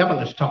when the devil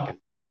is talking.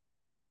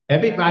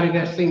 Everybody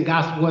that sing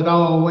gospel has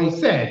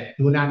always said,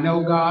 do not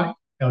know God,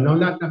 don't know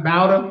nothing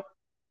about him.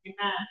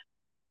 Amen.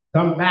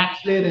 Some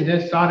backslid and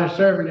just started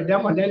serving the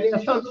devil. And then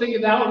there's some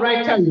singers that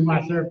outright tell you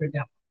I serve the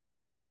devil.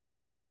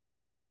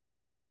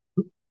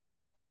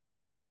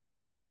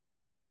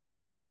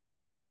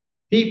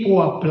 People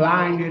are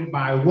blinded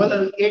by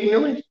willing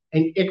ignorance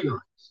and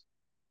ignorance.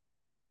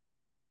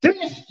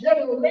 This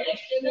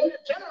generation and the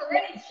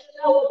generation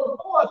that was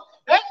before,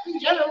 every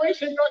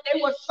generation thought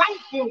they were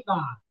sighting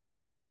God.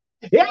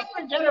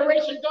 Every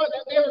generation thought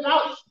that they was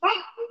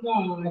outsmarting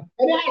God.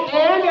 And at the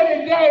end of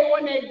the day,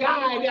 when they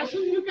died, that's who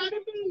you got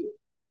to be.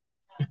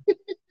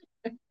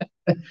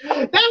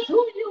 That's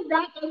who you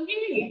got to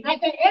be.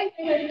 At the end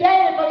of the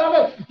day,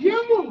 beloved,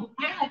 you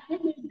have to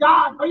be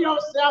God for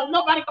yourself.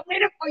 Nobody can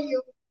win it for you.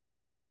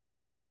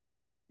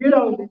 You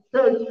know, the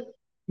church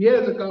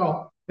years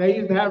ago, they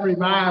used to have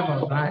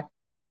revivals, right?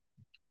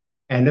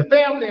 And the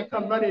family would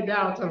come running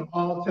down to the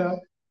altar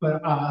for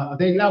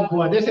their loved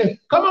one. They said,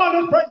 come on,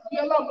 let's pray for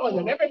your loved one.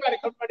 And everybody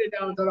come running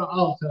down to the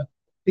altar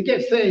to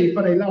get saved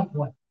for their loved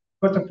one.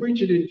 But the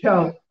preacher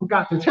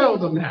forgot to tell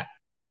them that.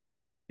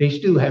 They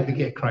still have to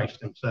get Christ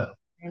themselves.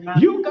 Amen.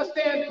 You can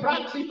stand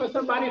proxy for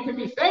somebody to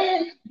be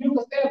saved. You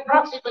can stand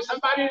proxy for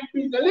somebody to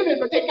be delivered,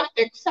 but they got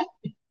to accept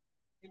it.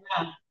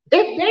 Amen.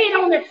 If they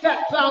don't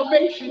accept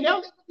salvation, they'll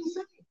never be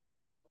saved.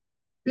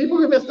 People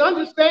can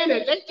misunderstand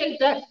it. They think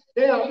that,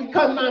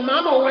 because my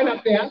mama went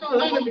up there. I know a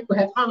lot of people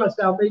had promised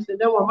salvation.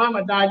 Then when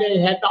mama died, they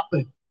had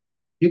nothing.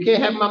 You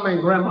can't have mama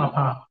and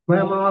grandpa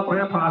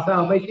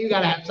salvation. You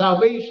got to have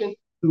salvation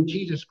through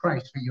Jesus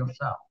Christ for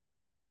yourself.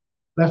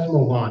 Let's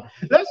move on.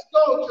 Let's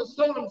go to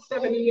Psalm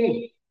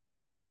 78.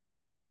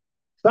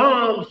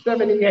 Psalm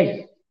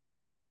 78.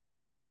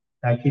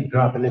 I keep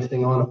dropping this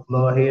thing on the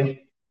floor here.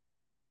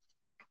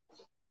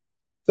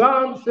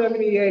 Psalm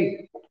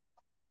 78.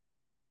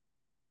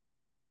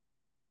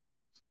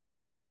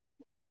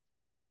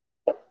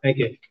 Thank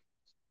you.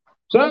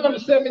 Psalm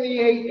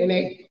 78 and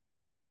 8.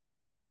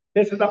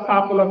 This is a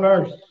popular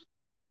verse.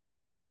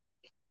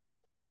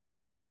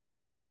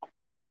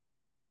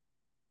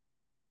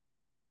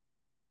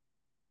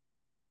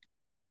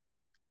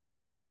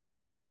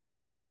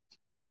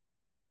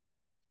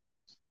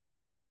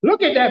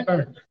 Look at that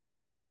verse.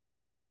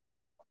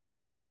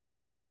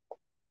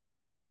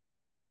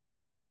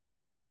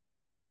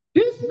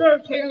 This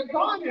verse here,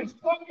 God is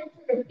talking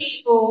to the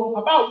people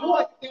about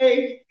what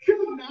they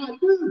should not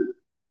do.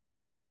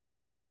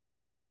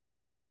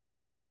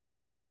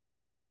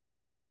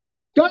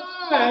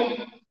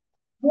 God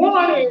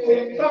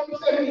wanted Psalm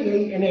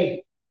 78 and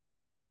 8.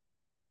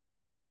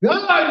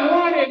 God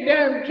wanted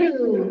them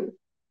to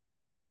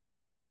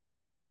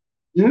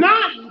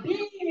not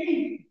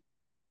be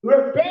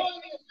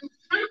rebellious and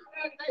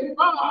something that their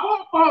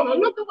forefathers.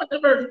 Look at what the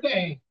verse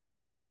says.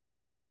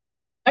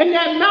 And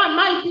that not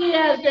might be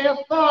as their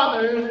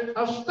fathers,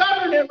 a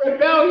stubborn and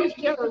rebellious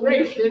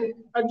generation,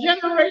 a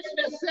generation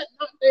that set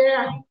not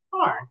their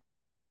heart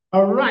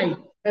aright,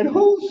 and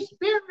whose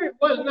spirit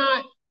was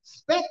not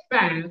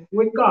steadfast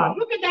with God.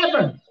 Look at that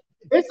verse.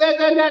 It says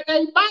that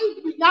they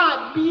might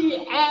not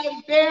be as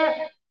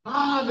their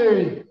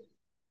fathers.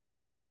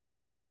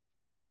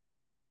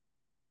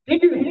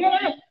 Did you hear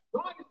that?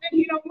 God said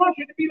He don't want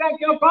you to be like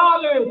your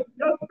fathers,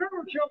 your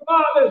spiritual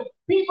fathers,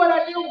 people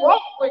that didn't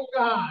walk with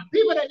God,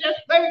 people that just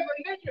played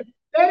religion.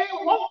 They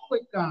didn't walk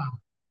with God.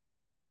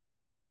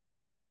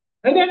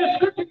 And then the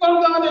scripture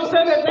goes on and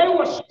says that they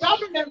were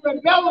stubborn and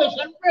rebellious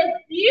and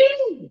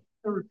refused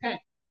to repent,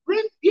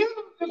 refused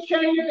to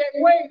change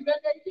their ways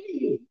that they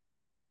did.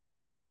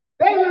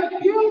 They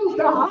refused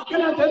to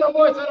hearken unto the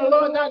voice of the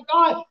Lord thy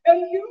God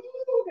and do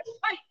the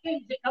slight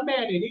things He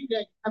commanded. He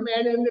didn't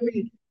command them to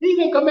be. He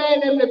didn't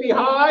command them to be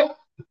hard.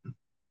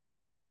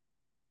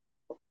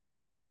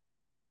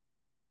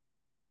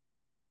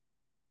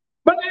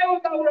 But they were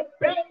the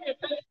rebellious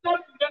and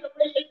stubborn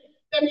generation.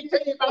 Let me tell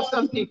you about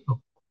some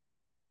people.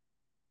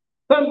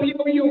 Some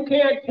people, you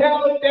can't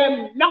tell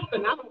them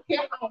nothing. I don't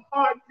care how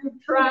hard you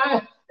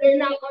try. They're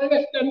not going to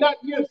listen to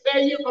nothing you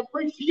say. You can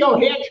preach to your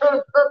hair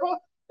turn purple.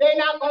 They're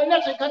not going to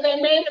listen because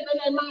they made up in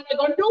their mind. They're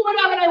going to do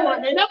whatever they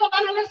want. They're never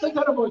going to listen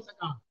to the voice of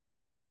God.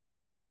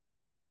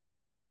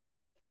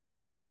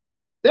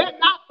 They're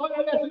not going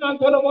to listen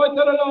unto the voice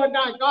of the Lord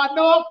thy God,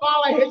 nor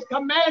follow His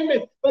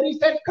commandments. But He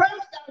said, curse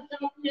thou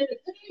shalt be in the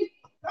city,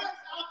 curse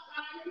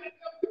outside, and let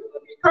your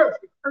people be cursed.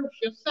 You curse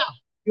yourself.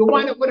 You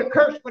wind up with a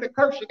curse,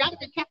 You got to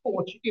be careful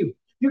what you do.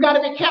 You got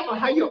to be careful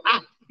how you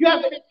act. You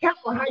have to be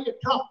careful how you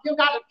talk. You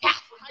got to be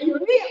careful how you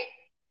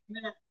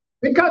live.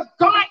 Because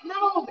God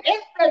knows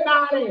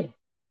everybody.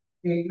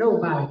 Ain't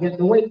nobody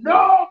getting away.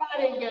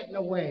 Nobody getting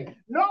away.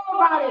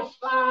 Nobody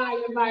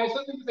sliding by.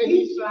 Some people say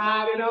he's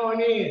sliding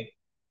on in.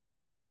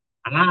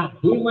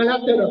 He went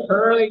up to the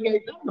pearly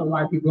gates. I don't know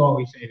why people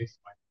always say this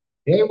way.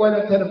 They went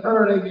up to the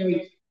pearly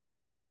gates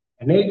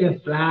and they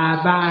just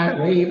slide by,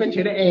 waving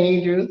to the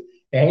angels.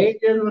 The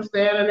angels were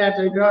standing at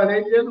the door.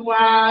 They just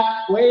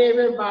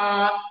waving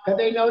by because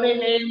they know their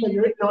name was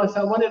written on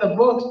some one of the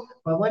books.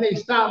 But when they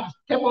stopped,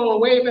 kept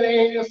on waving, the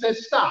angel said,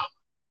 stop.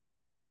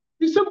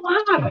 He said,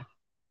 why?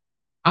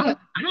 I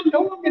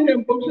know I'm in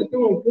them books are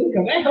doing good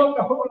because I helped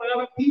a whole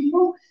lot of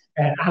people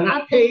and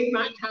I paid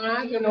my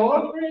tithes and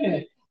offering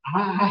and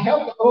I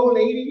helped the old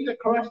ladies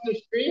across the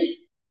street.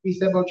 He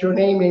said, but your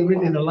name ain't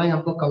written in the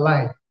Lamb Book of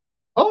Life.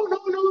 Oh, no.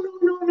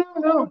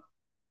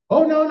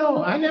 Oh,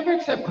 no. I never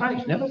accept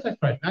Christ. Never accept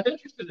Christ. Not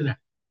interested in that.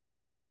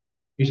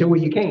 He said, well,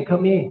 you can't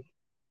come in.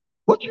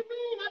 What you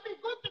mean? I've been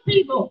good to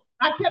people.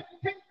 I kept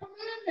the 10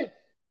 Commandments.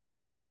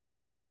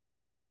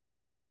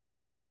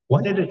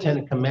 One of the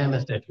 10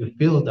 Commandments that you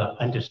feel to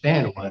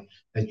understand was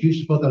that you're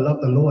supposed to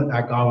love the Lord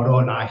thy God with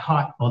all thy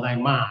heart, all thy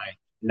mind,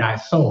 and thy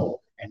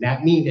soul. And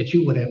that means that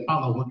you would have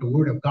followed what the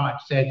word of God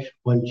said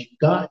when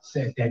God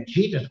said that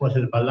Jesus was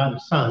his beloved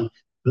son,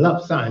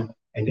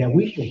 and that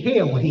we should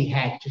hear what he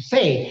had to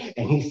say.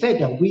 And he said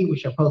that we were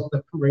supposed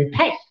to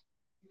repent.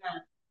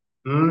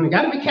 You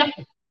got to be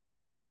careful.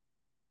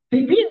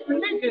 See, being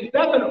religious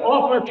doesn't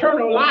offer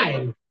eternal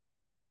life.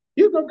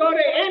 You can go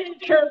to any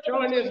church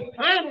on this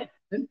planet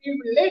and be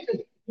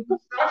religious. You can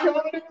start your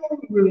own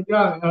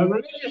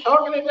religious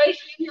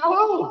organization in your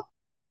home.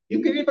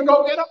 You can even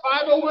go get a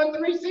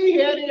 501(c)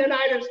 here in the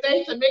United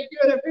States and make you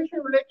an official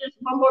religious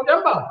mumbo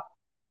jumbo.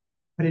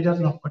 But it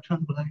doesn't offer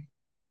eternal life.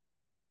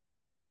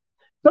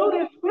 So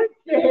the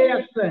scripture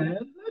here says,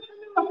 listen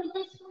to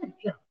this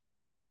scripture.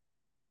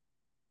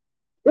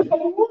 It's a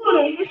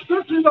warning. This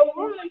scripture is a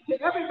warning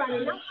to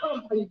everybody, not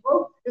some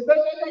people. It says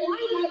that they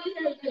might not be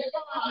as they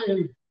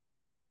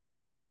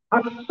are.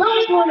 A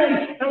stubborn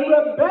and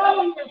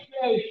rebellious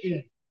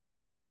nation.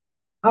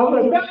 A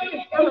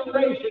rebellious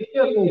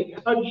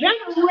generation, a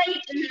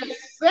generation that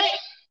set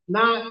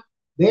not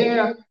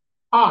their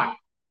heart.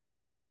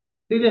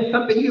 See, there's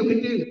something you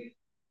can do.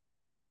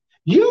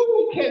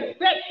 You can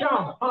set your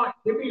heart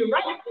to be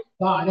right with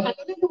God. It has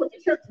nothing to do with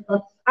the church.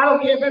 I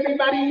don't care if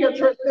everybody in your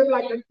church lives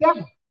like a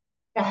devil.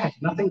 That has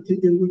nothing to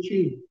do with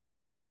you.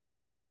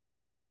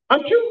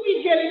 Until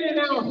we get it in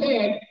our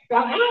head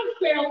that our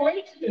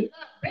salvation is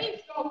not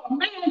based on a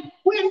man,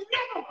 we're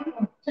never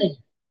going to take it.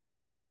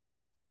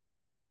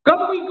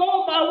 Because we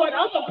go by what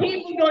other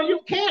people do,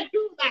 you can't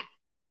do that.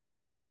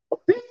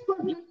 This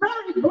was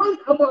very blunt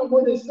about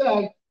what it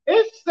says.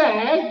 It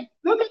says,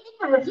 look at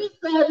the verse, it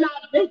says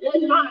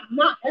it might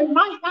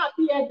not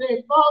be as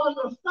a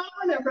father of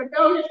stubborn and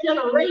rebellious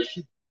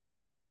generation.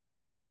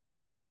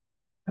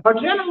 A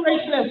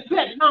generation that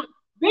set not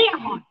their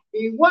heart.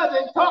 He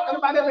wasn't talking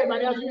about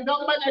everybody else. He was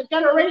talking about that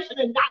generation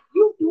and not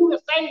you do the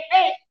same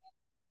thing.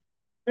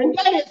 And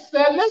then it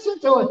said, listen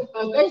to it.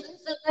 They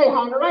said they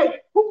heart,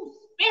 right? Whose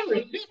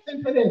spirit,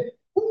 listen to this,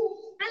 whose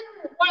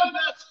spirit was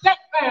not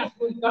steadfast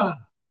with God.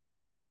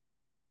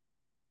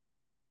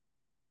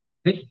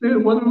 Their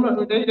spirit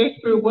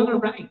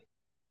wasn't right.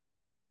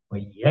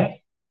 But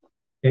yet,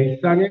 They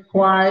sung it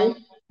quiet.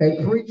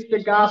 They preached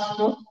the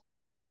gospel.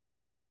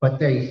 But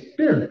their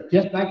spirit,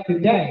 just like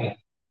today,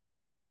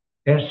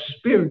 their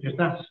spirit is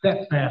not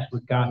steadfast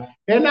with God.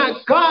 They're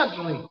not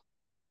godly,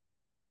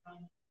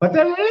 but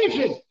they're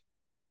religious.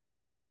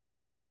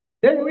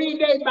 They read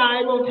their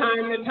Bible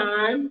time to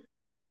time.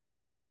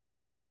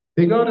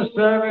 They go to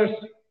service,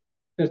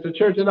 since the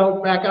church is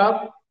open back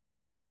up.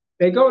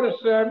 They go to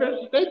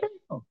service, they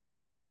faithful.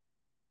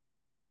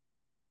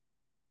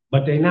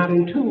 But they're not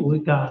in tune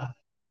with God.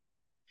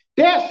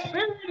 Their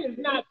spirit is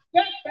not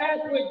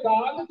steadfast with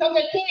God because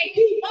they can't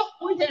keep up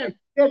with Him.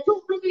 They're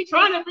too busy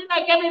trying to be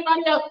like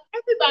everybody else.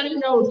 Everybody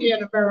knows here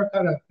in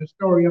America the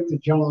story of the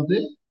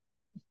Joneses.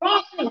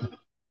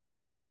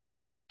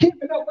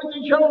 Keeping up with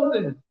the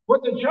Joneses.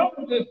 What the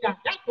Joneses got,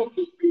 that's what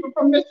keeps people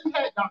from missing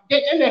heaven,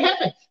 getting into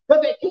heaven.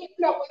 Because they're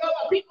keeping up with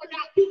other people,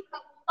 not keeping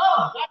up with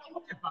God. God don't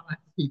want to follow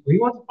after people. He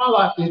wants to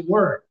follow after His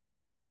word.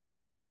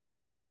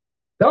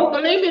 Don't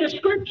believe me, the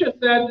scripture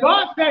says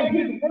God sent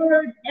His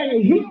word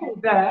and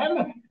healed them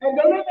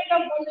and delivered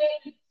them from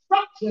their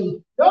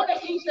destruction.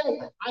 Notice He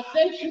said, I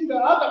sent you to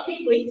other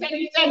people. He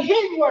sent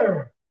His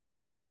word.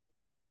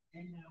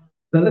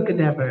 So look at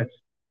that verse.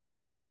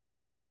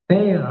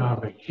 They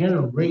are a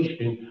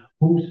generation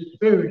whose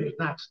spirit is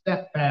not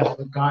steadfast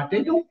with God.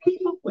 They don't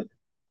keep up with it.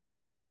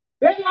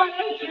 They're not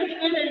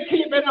interested in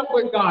keeping up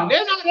with God.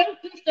 They're not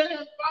interested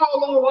in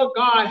following what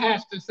God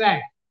has to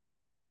say.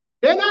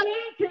 They're not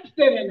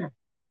interested in it.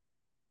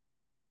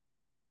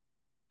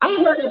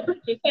 I heard a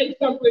preacher say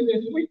something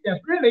this week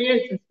that's really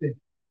interesting.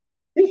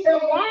 He said,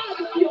 why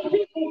do you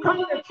people come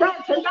to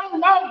church and don't know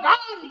God?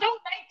 It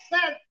don't make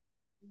sense.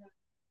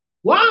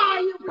 Why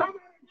are you coming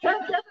to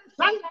church every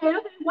Sunday,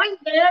 every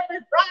Wednesday, every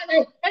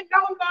Friday, and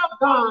don't love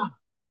God?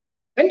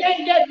 And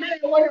then get mad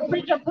when the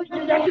preacher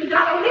preaches that you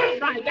gotta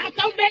live right. That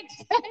don't make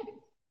sense.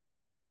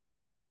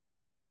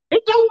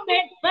 It don't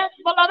make sense,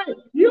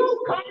 beloved.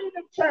 You come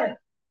to church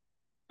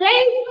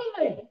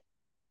faithfully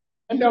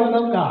and don't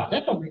love God.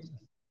 That don't make sense.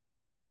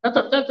 That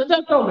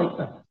don't make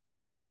sense.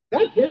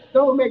 That just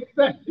don't make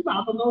sense. You might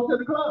as well go to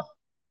the club.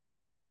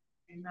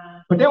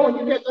 Amen. But then when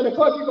you get to the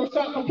club, you're going to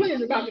start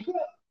complaining about the club.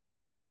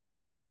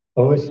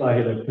 Oh, it's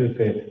like a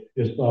Pepe.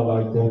 It's not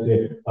like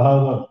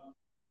that.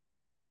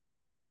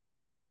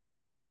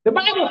 The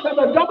Bible says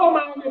a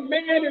double-minded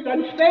man is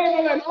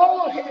unstable in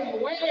all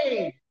his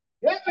ways.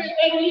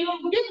 Everything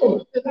you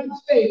do is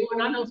unstable,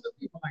 and I know some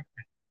people like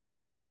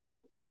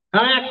that.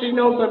 I actually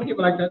know some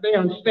people like that.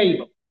 They're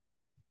unstable.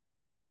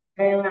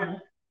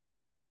 Amen.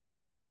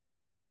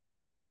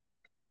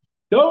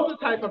 Those are the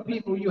type of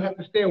people you have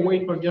to stay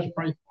away from, just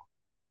pray for.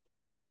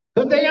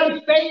 Because they're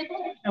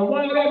unstable, and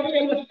while they're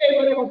being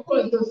unstable, they're going to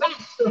put a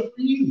disaster for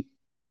you.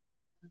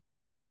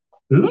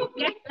 Look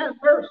at that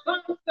verse,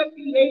 Psalm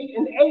 78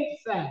 and 8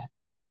 says,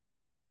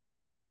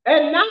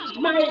 and that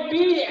might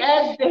be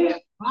as their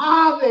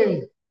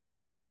fathers,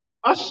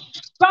 a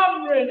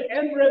stubborn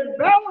and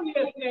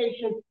rebellious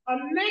nation, a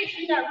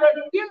nation that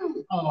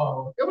refused.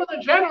 Oh, it was a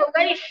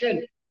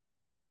generation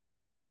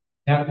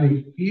that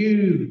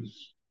refused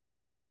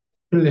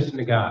to listen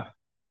to God.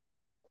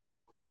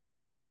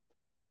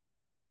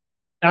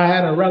 I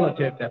had a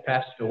relative that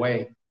passed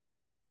away.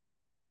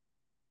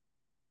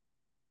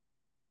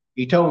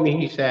 He told me,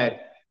 he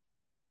said,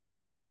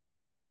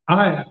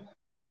 God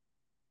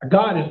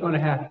is going to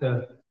have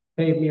to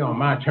save me on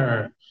my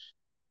terms.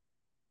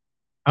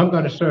 I'm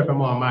going to serve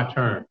Him on my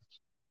terms.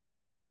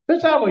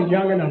 Since I was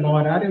young in the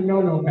Lord, I didn't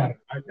know no better.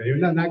 There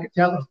was nothing I could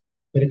tell him.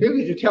 But if he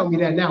was to tell me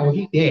that now, well,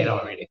 he's dead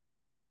already.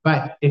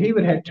 But if he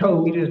would have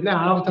told me this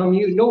now, I was telling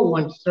you, no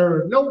one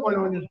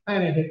on this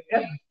planet has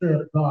ever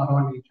served God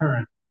on their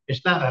terms.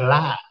 It's not a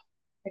lie.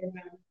 Amen.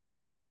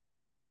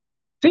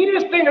 See,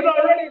 this thing is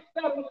already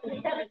settled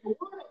in heaven. The word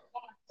of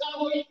God,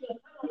 salvation,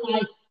 eternal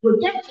life,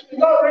 redemption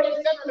is already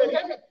settled in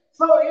heaven.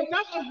 So it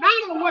doesn't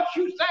matter what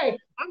you say.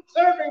 I'm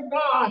serving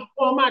God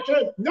on my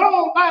church.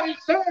 Nobody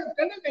serves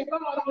the living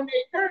God on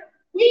their church.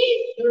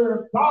 We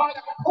serve God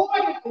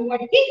according to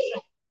what He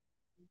said.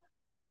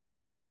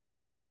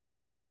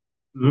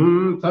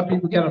 Some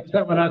people get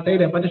upset when I say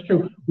that, but it's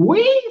true.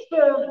 We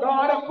serve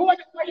God according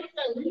to what He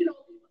said. You know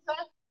what people say?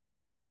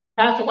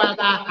 Pastor Wise,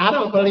 I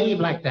don't believe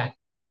like that.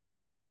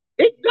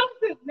 It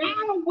doesn't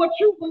matter what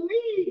you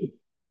believe.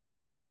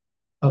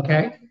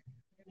 Okay?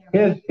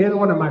 Here's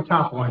one of my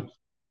top ones.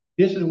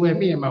 This is where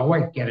me and my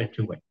wife get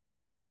into it.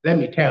 Let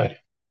me tell you.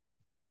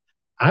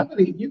 I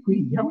believe you can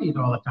eat yummies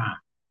all the time.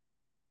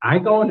 I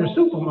go in the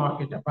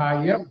supermarket to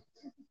buy yum.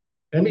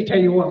 Let me tell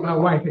you what my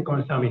wife is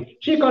going to tell me.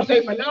 She's going to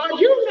say, Bernard,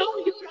 you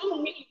know you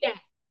don't need that.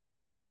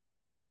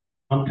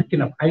 I'm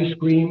picking up ice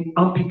cream.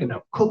 I'm picking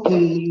up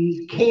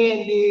cookies,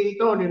 candy,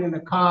 throwing it in the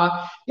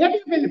car. You ever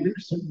been to the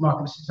supermarket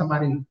and see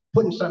somebody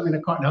putting something in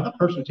the car, another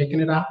person taking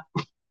it out?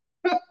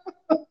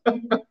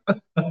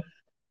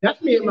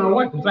 That's me and my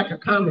wife. It's like a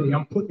comedy.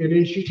 I'm putting it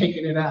in, she's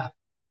taking it out.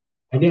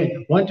 And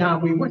then one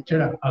time we went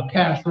to a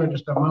cash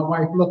register. My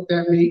wife looked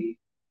at me.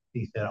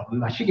 She said,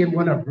 oh, she gave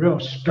one a real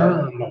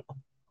stern look.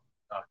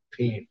 Not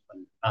paying for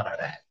none of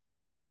that.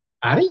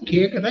 I didn't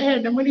care because I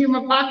had the money in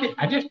my pocket.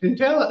 I just didn't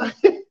tell her.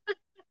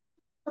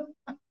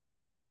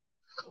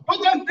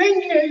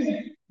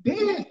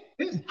 this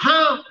is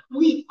how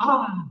we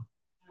are.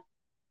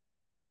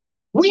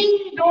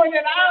 We doing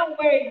it our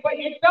way, but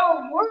it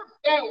don't work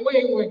that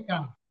way with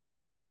God.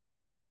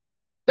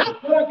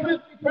 That's what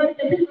I'm trying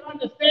to get people to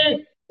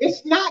understand.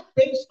 It's not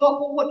based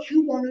off of what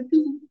you want to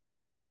do.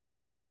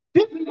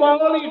 This is why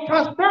only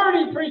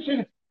prosperity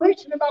preaching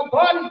about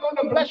God is going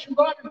to bless you,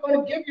 God is going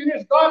to give you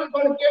this, God is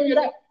going to give you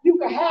that. You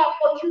can have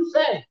what you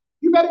say.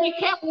 You better be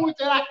careful with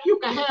that. You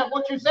can have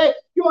what you say.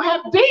 You'll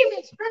have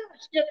demon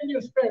spirits giving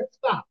you spirit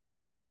stuff.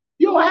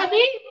 You'll have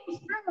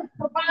evil spirits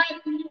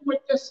providing you with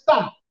this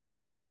stuff.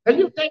 And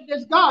you think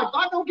it's God.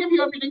 God don't give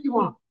you everything you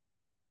want.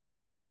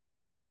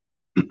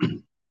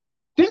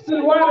 This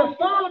is why the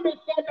psalmist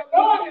said, the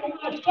Lord is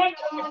my shepherd,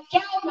 I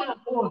shall not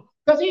want.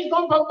 Because he's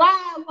going to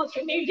provide what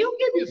you need. He'll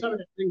give you some of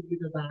the things you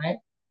desire.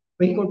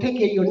 But he's going to take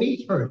care of your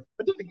needs first.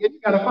 But then again,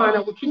 you got to find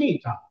out what you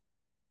need, Tom.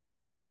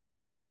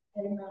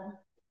 Amen.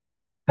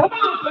 Come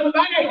on,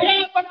 somebody,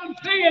 hear what I'm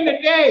saying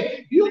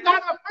today. You got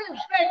to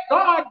first let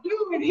God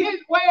do it his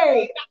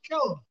way, not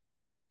yours.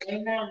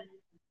 Amen.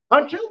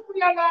 Until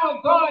we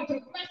allow God to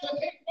bless us his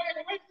way,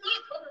 we're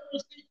not going to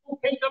receive full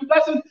kingdom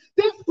blessings.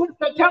 This was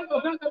to tell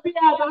us to be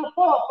as our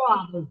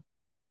forefathers.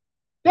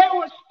 They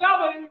were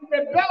stubborn and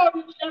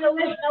rebellious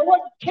generation that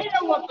wouldn't care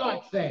what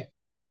God said.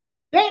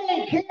 They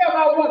didn't care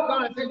about what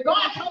God said.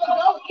 God told them,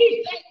 oh,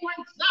 he said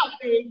one south.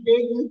 They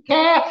didn't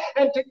care.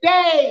 And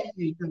today,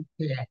 they don't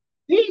care.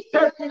 These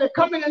churches are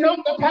coming and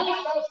on the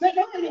pastor said,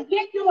 I'm going to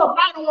get you a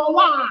bottle of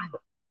wine.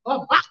 A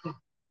bottle.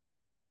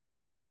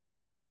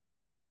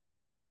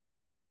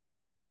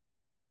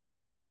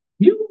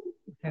 You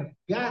have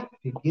got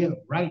to get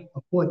right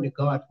according to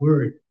God's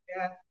word.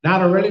 Yeah.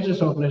 Not a religious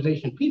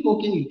organization.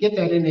 People can get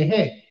that in their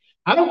head.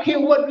 I don't care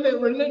what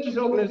religious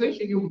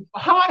organization you're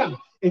part of.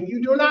 If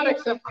you do not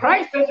accept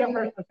Christ as your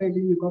personal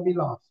Savior, you're going to be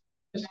lost.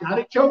 It's not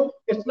a joke.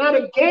 It's not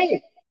a game.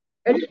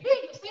 And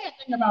here's the sad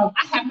thing about it,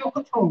 I have no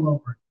control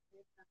over it.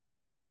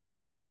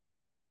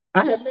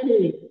 I have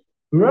many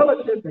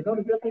relatives that go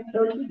to different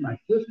churches, my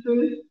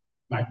sisters,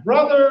 my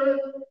brothers,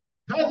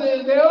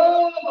 cousins, they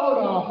all go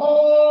to a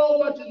whole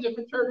bunch of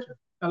different churches.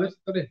 Now listen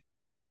to this.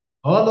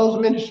 All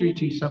those ministries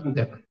teach something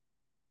different.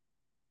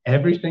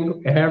 Every single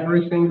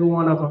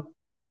one of them.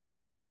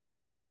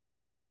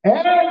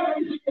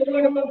 Every single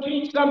one of them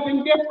teach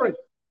something different.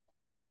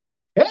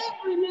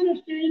 Every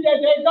ministry that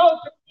they go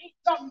to teach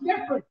something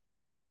different.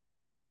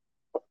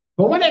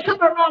 But when they come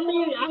around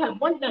me, I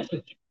have one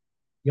message.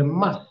 You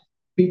must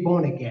be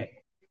born again.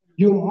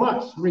 You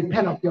must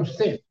repent of your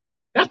sin.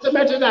 That's the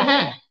message I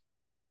have.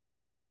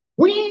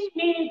 We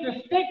need to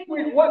stick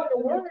with what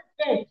the word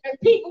says, and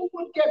people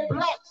will get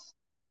blessed.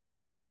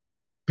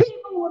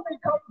 People will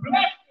become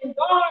blessed in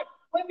God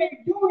when they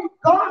do it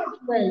God's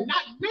way,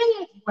 not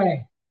man's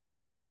way.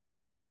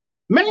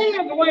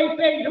 Man's way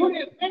say do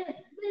this, man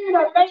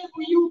will label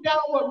you down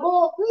with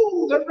more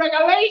rules and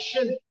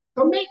regulations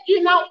to make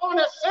you not want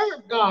to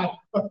serve God.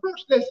 But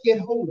first, let's get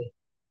holy.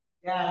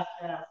 Yeah.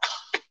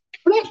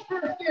 Let's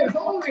first get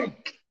holy.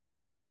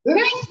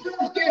 Let's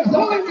first get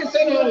holiness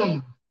in our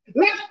life.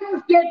 Let's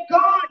first get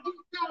God deep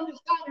down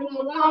inside in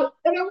our lives,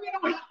 and then we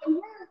don't have to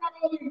worry about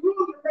all these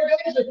rules and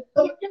regulations.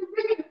 So let's get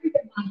rid of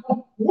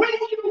it. When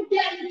you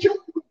get in tune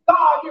with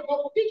God, you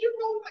go, did you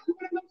know what you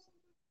want to know?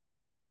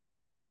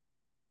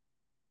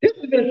 This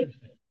is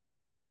interesting.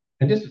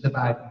 And this is the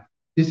Bible.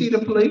 You see the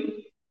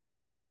police?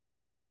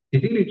 You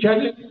see the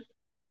judges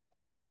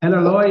and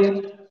the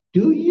lawyers?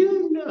 Do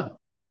you know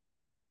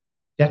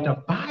that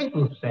the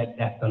Bible said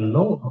that the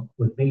law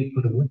was made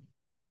for the wicked?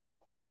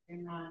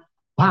 Amen.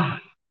 Why?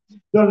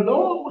 The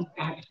law was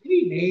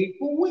actually made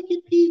for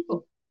wicked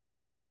people.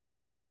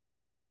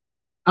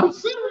 I'm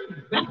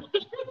serious. That's what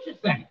the scripture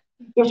said.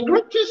 The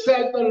scripture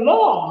said the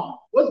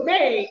law was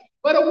made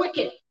for the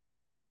wicked.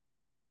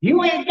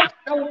 You ain't got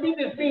no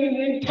business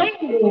being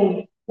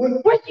entangled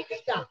with wicked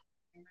stuff.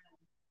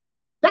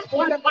 That's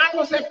why the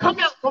Bible said, come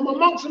out from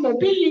amongst them and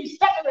be ye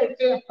separate,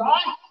 dear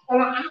God,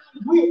 and I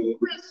will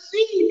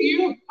receive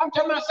you. I'm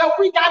telling myself,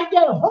 we got to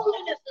get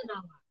holiness in our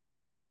life.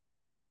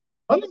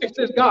 Holiness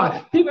is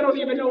God. People don't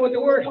even know what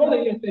the word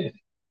holiness is.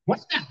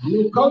 What's that?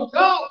 New code?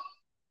 No.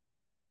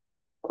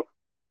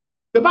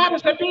 The Bible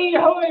said, be ye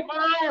holy, for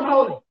I am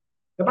holy.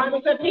 The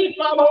Bible said, peace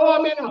follow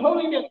all men in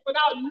holiness.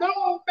 Without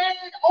no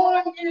man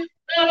on this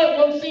planet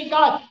will see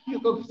God. You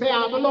can say,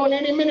 I belong to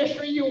any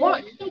ministry you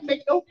want. It doesn't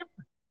make no difference.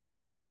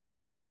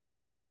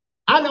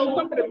 I know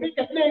some of the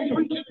biggest names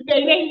preachers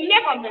today, they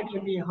never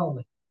mention being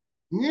holy.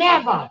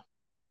 Never.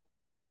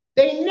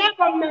 They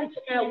never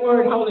mention that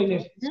word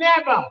holiness.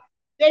 Never.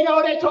 They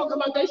know they're talking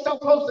about they're so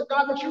close to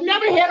God, but you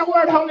never hear the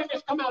word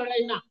holiness come out of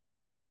their mouth.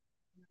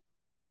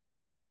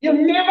 You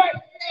never hear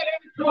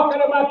them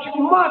talking about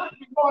you must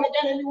be born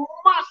again and you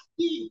must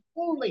be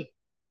holy.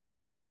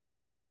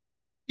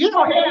 You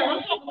don't hear them.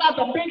 I'm talking about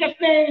the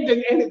biggest names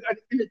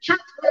in the church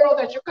world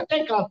that you could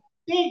think of.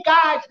 These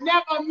guys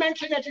never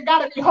mention that you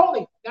got to be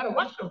holy. You got to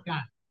watch those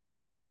guys.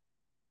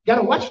 You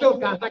got to watch those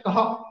guys like a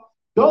hawk.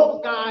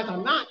 Those guys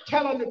are not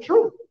telling the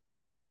truth.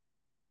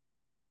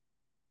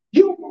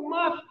 You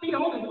must be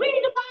holy.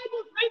 Read the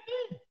Bible right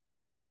there.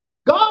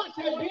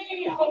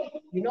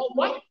 know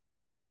what?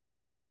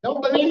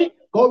 Don't believe it?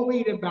 Go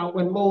read about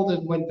when Moses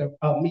went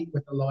to meet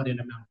with the Lord in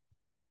the mountain.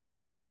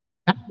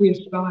 That's where it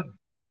started.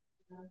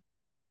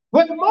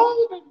 When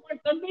Moses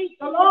went to meet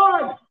the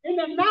Lord in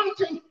the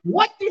mountain,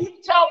 what did he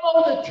tell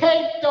Moses?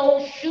 Take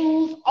those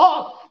shoes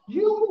off.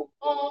 You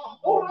are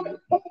on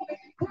holy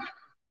ground.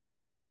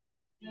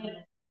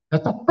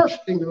 That's the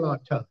first thing the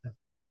Lord tells them.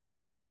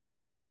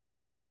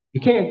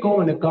 You can't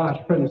go into God's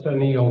presence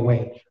any your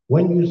way.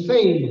 When you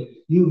save,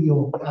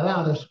 you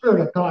allow the Spirit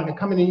of God to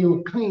come in and you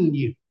and clean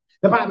you.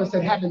 The Bible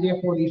said, having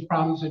therefore these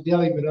problems of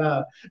daily with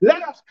love,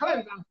 let us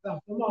cleanse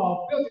ourselves from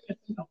all filthiness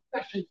in the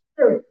flesh and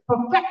spirit,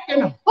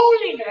 perfecting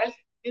holiness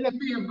in the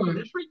fear of God.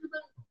 It's right there.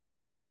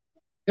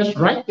 It's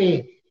right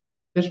there.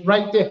 It's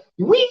right there.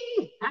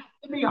 We have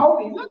to be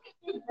holy. Look at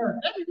this verse.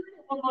 Let me read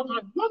it one more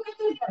time. Look at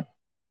this verse.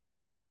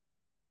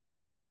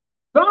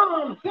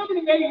 Psalm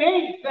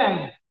 78:8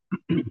 says,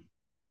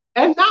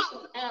 and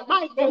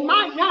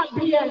might not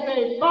be as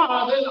they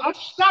fathers, a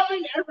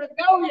stubborn and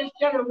rebellious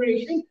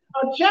generation,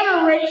 a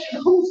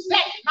generation who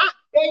set not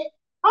they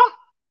up.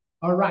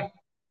 All right.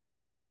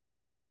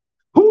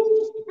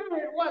 Whose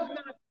spirit was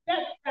not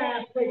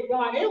steadfast with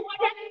God. It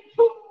wasn't in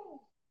tune.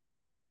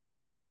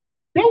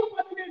 They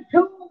wasn't in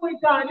tune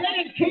with God.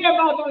 They didn't care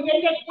about those.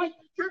 They just went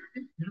to church.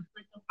 Just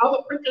like the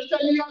other preacher said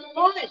the other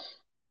morning.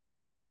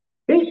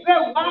 He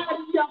said, why do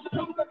y'all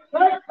come to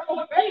church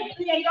so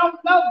faithfully and don't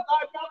love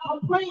God? Y'all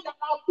complain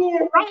about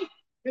being right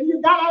and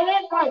you gotta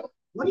live right.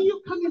 What are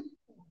you coming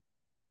for?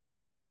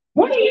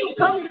 What are you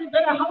coming into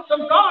the house of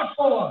God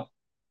for?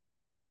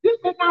 This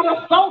is not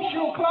a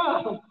social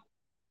club.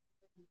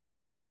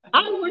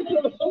 I went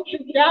to a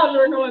social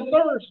gathering on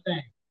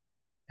Thursday.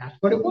 That's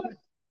what it was.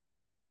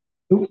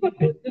 It was a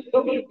business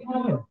social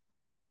gathering.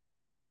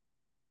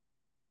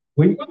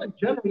 We wasn't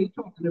generally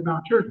talking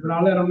about church, but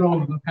I'll let them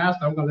know, the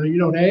pastor, I'm going to let you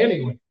know that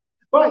anyway.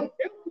 But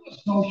it was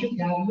a social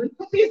gathering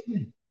for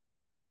business.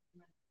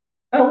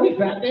 And we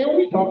sat there and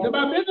we talked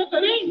about business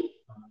and I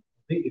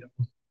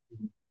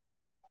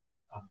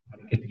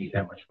didn't get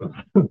that much fun.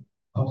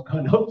 I was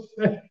kind of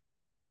upset.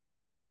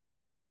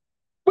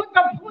 But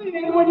the point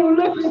is, when you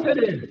listen to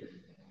this,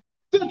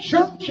 the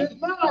church is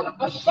not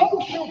a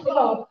social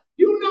club.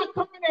 You're not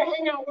coming to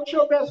hang out with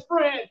your best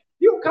friend.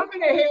 You're coming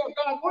to hear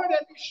God's word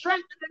and be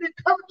strengthened and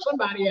encourage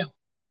somebody else.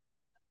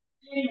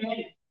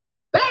 Amen.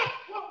 That's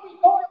what we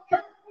go to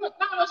church for. It's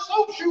not a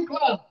social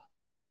club.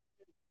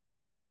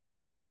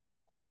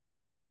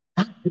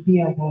 Not to be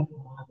a one.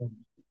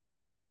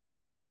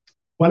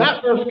 When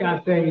I first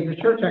got saved, the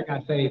church I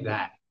got saved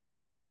at,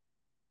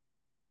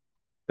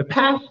 the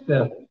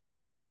pastor,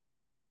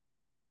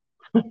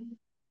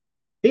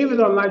 he was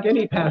unlike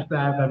any pastor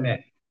I ever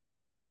met.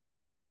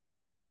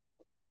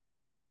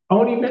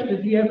 Only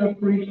message he ever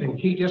preached, and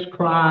he just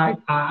cried.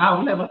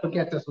 I'll never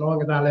forget this as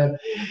long as I live.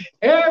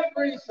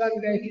 Every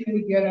Sunday he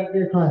would get up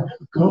there crying,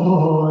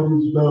 God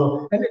is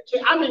love. And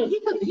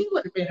he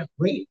would have been a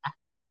great actor.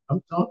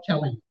 I'm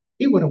telling you.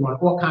 He would have won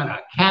all kind of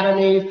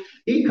academies.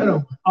 He could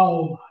have,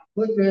 oh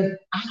my goodness,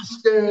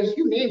 Oscars,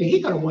 you name it. He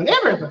could have won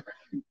everything.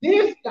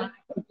 This guy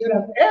could get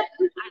up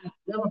I'll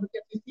never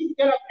forget this. He'd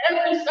get up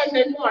every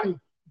Sunday morning.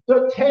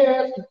 The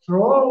tears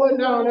rolling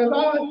down his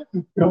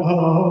eyes.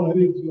 God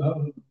is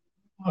love.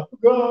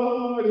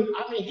 God,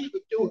 he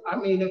would do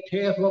it. The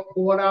tears were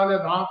poured out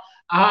of his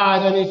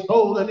eyes and he's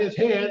holding his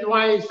hands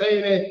while he's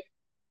saying it.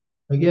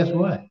 But guess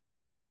what?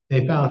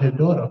 They found his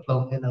daughter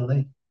floating in the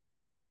lake.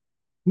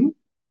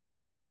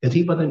 Because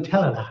he wasn't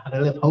telling her how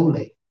to live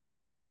holy.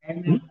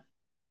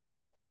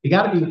 You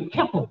got to be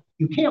careful.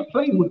 You can't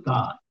play with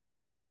God.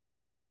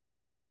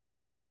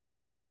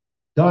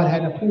 God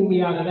had to pull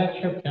me out of that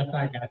church after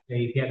I got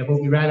saved. He had to pull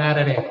me right out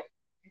of there.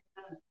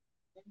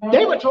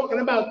 They were talking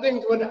about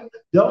things when they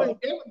were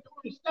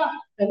doing stuff,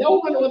 and no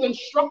one was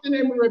instructing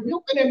them and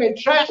rebuking them and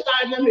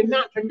chastising them and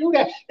not to do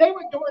that. They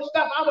were doing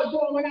stuff I was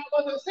doing when I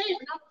wasn't saved,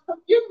 and I was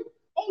confused.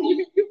 Oh, you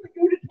can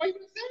do this when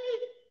you're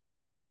saved?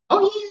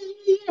 Oh,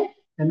 yeah.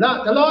 And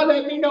the Lord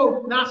let me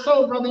know, not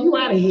so, brother, you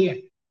out of here.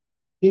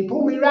 He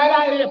pulled me right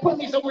out of here, put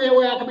me somewhere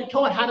where I could be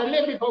taught how to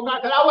live before God,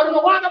 because I wouldn't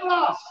have wound up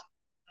lost.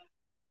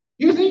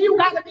 You see, you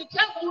got to be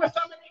careful with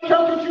some of these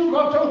churches you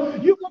go to.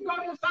 You can go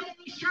to some of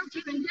these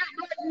churches and get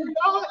where you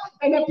go,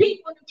 and the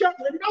people in the church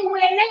are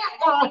nowhere near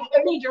God,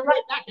 and lead you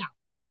right back out.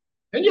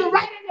 And you're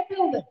right in the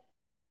building.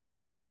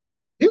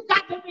 You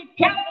got to be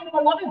careful,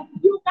 beloved.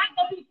 You got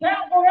to be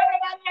careful.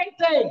 Everybody ain't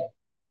saved.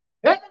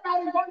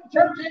 Everybody going to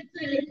church ain't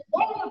saved.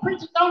 All the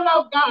preachers don't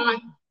love God.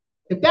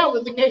 If that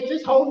was the case,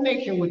 this whole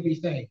nation would be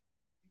saved.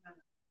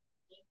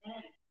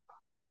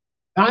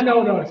 I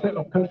know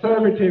the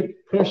conservative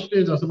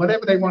Christians or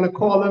whatever they want to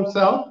call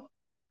themselves,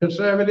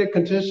 conservative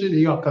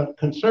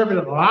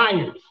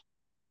liars.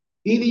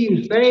 Either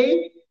you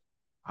saved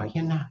or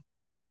you're not.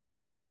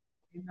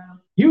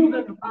 Using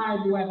the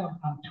Bible as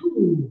a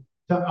tool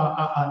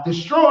to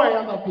destroy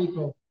other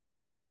people.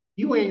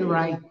 You ain't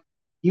right.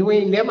 You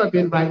ain't never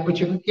been right, but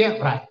you can get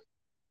right.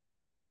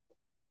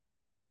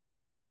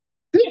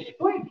 This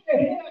scripture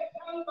here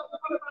tells us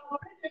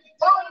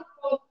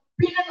about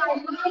being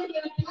reminded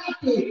and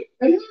happy.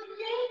 And you're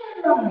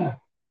living right.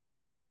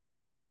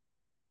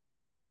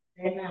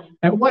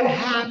 And what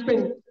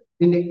happened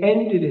in the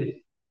end of this,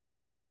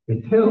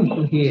 it tells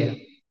you here.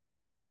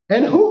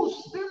 And whose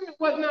spirit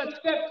was not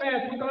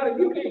steadfast in God, if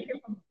you can't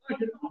keep up with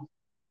God,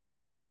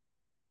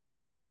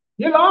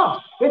 you're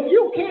lost. If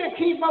you can't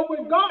keep up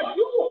with God,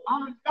 you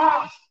are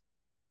lost.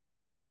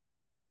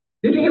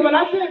 Did you hear what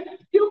I said?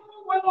 You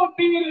will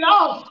be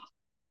lost.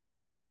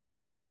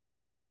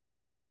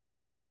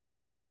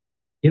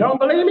 You don't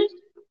believe me?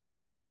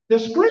 The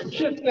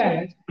scripture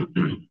says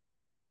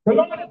the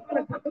Lord is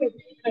going to come in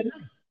the night,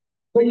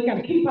 so you got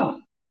to keep up.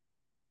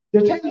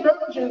 The 10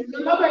 virgins is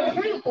another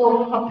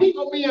example of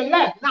people being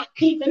left, not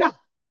keeping up.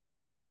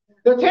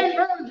 The 10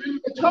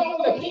 virgins were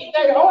told to keep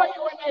their oil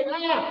in their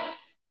lamp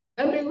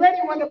and be ready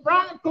when the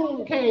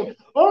bridegroom came.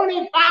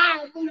 Only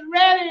 5 was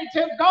ready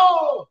to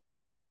go.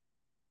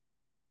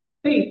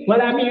 See, when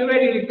I mean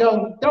ready to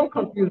go, don't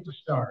confuse the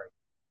story.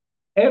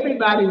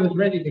 Everybody was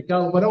ready to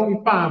go, but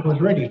only 5 was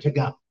ready to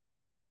go.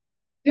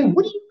 Then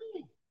what do you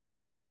mean?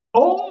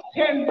 All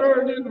 10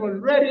 virgins were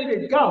ready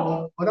to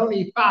go, but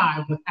only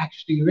 5 was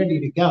actually ready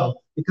to go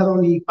because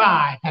only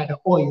 5 had the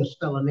oil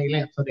still in their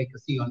lamp so they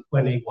could see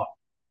when they walked.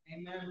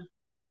 Amen.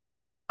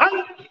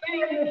 Understand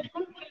the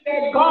scripture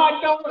that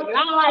God don't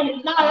lie.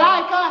 He's not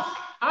like us.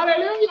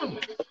 Hallelujah.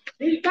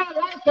 He's not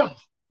like us.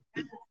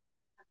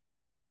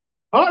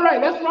 All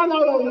right, let's run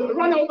over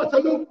to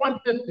Luke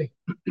 150.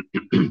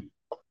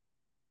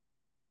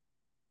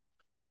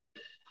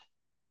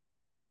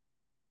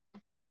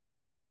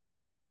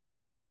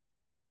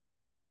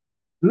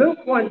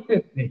 Luke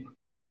 150.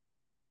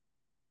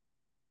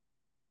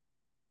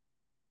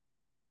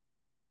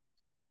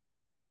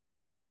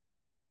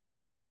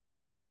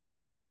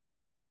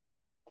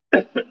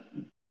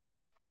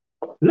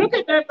 Look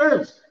at that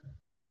verse.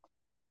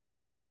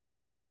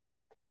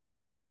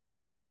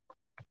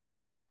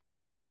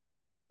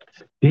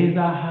 There's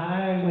a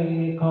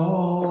highway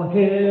called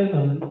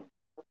heaven.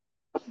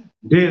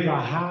 There's a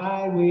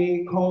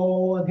highway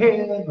called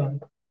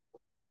heaven.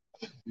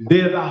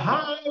 There's a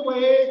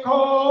highway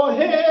called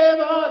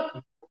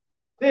heaven.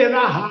 There's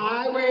a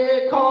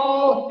highway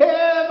called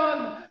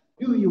heaven.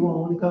 Do you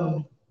want to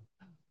go?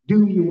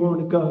 Do you want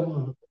to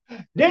go?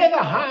 There's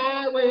a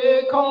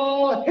highway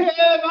called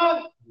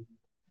heaven.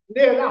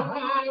 There's a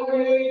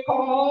highway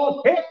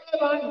called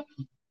heaven.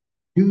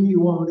 Do you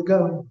want to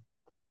go?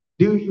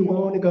 Do you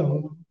want to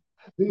go?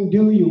 Do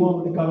you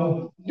want to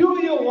go? Do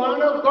you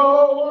want to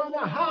go on the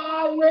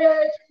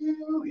highway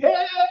to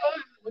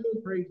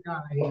heaven? Praise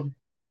God.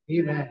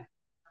 Amen.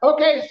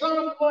 Okay,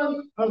 Psalm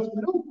 1,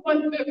 Luke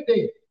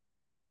 150.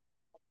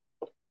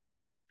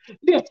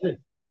 Listen,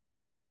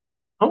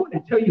 I want to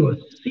tell you a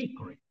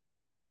secret.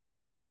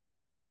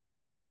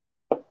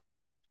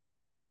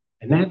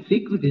 And that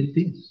secret is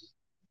this.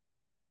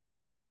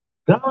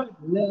 God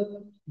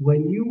loves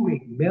when you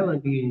make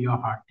melody in your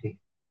heart to him.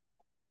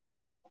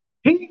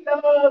 He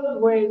loves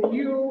when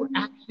you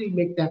actually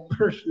make that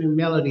personal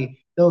melody.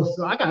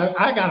 I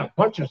got a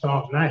bunch of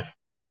songs now.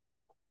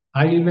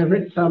 I even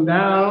written some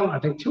down. I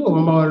think 2 of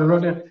them already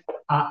wrote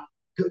down.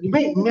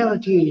 Make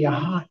melody in your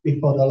heart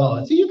before the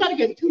Lord. See, you got to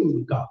get tuned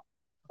with God.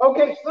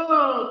 Okay,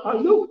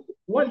 Psalm Luke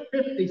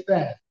 150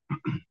 says,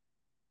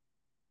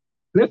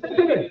 listen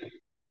to this.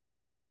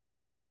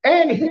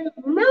 And his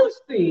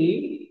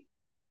mercy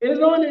is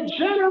on a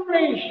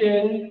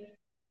generation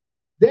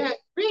that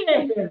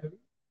fear him.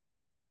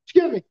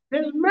 Excuse me.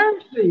 His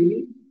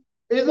mercy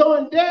is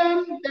on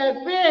them that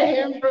fear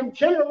him from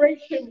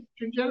generation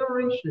to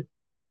generation.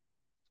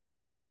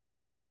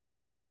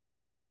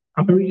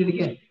 I'm going to read it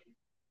again.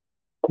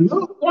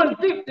 Luke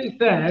 150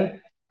 says,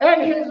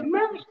 and his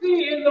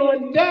mercy is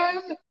on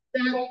them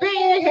that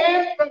fear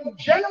him from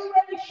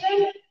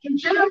generation to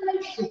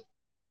generation.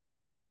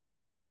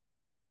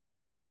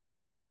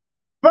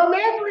 From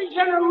every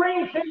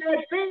generation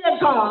that fear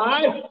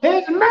God,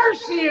 his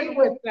mercy is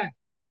with them.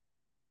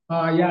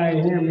 Oh, y'all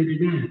ain't hear me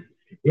today.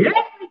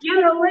 Every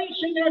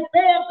generation that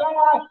fear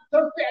God,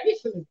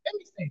 listen, let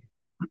me say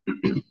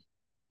it.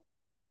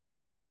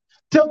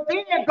 To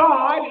fear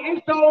God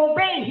is to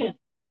obey him.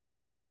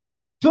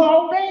 To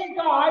obey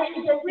God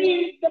is to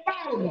read the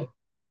Bible.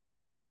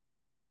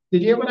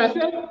 Did you hear what I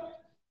said?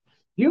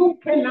 You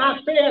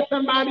cannot fear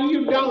somebody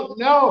you don't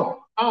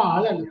know.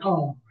 Oh my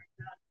God.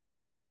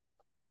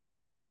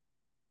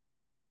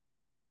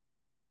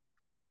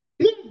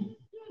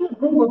 Here's a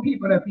group of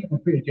people that people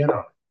fear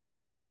generally.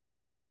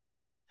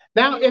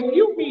 Now, if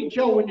you meet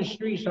Joe in the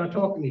street, start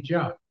talking to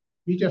Joe,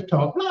 you just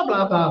talk blah,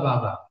 blah, blah, blah,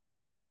 blah.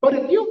 But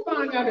if you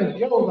find out that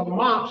Joe's a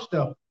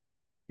mobster,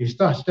 you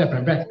start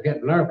stepping back and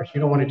getting nervous.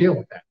 You don't want to deal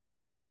with that.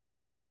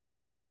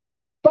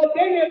 But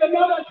then there's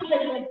another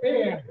type of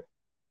fear.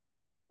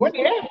 When the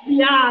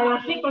FBI or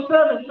Secret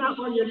Service knock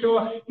on your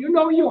door, you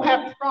know you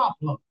have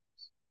problems.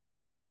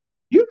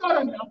 You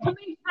know the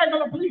police,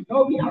 regular police,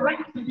 don't be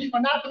harassing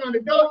people knocking on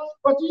the door,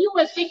 but the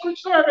U.S. Secret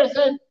Service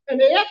and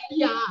the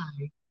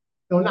FBI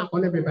don't knock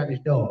on everybody's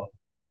door.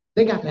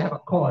 They got to have a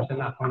cause to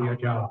knock on your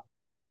job.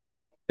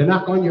 They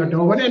knock on your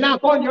door. When they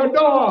knock on your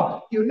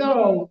door, you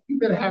know you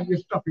better have your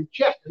stuff in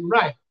check and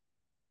right,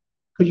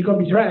 because you're going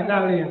to be dragged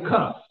out of there in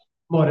cuffs,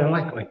 more than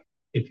likely.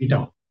 if you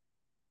don't.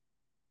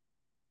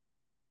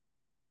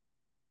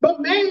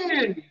 But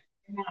man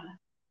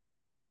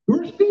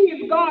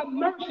receives God's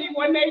mercy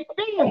when they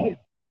fear him.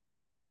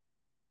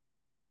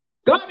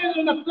 God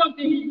isn't a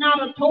something, he's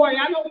not a toy.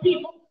 I know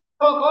people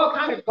talk all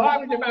kind of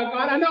garbage about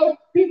God. I know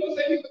people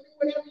say you can do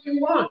whatever you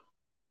want.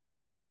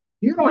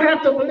 You don't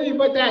have to believe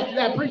what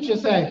that preacher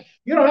said.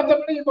 You don't have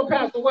to believe what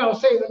Pastor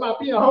Wells says about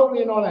being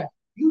holy and all that.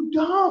 You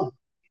don't.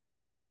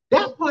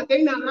 That part,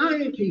 they're not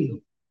lying to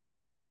you.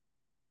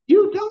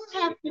 You don't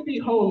have to be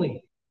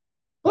holy,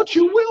 but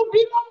you will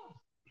be lost.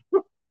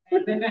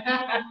 Here's the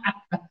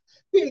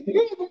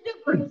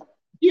difference.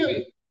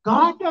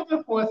 God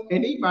doesn't force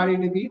anybody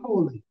to be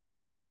holy.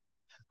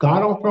 God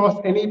don't force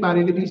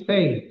anybody to be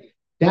saved.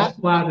 That's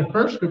why the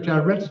first scripture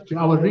I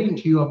was reading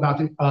to you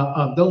about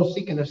those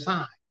seeking a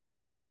sign.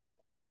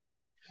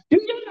 Do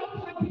you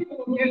know some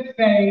people will get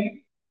saved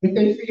if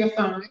they see a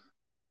sign?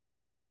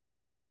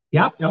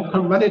 Yep, they'll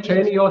come running to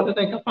any altar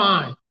they can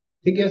find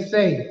to get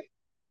saved.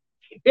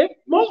 If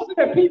most of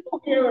the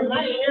people here in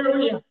my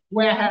area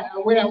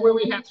where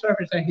we have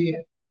service are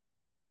here,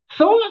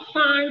 saw a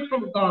sign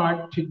from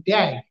God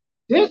today,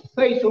 this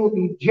place will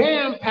be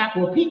jam-packed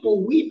with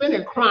people weeping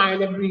and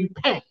crying and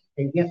repent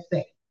and get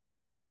saved.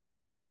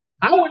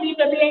 I wouldn't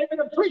even be able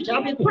to preach.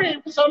 I'll be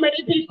praying for so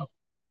many people.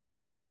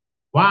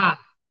 Why?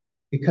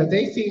 Because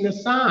they seen a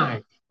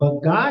sign.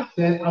 But God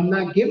said, I'm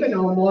not giving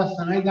no more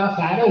signs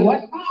outside of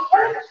what my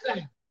word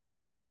says.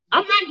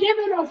 I'm not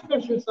giving no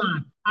special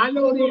sign. I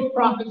know these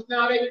prophets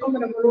now, they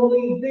coming up with all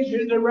these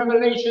visions and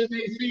revelations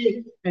they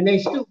see, and they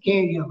still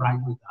can't get right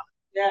with God.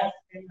 Yes.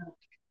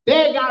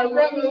 They got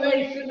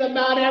revelations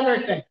about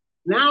everything.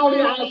 Now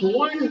there's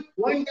one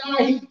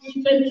guy, he's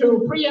deep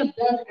into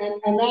pre-emphatic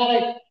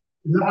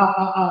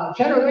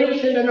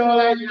generation and all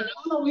that. I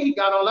don't know where he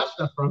got all that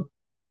stuff from.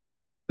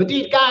 But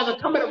these guys are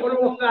coming up with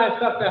all kinds of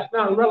stuff that's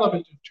not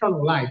relevant to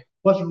eternal life.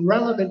 What's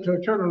relevant to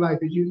eternal life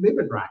is you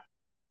living right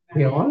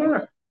here on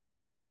earth.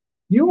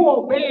 You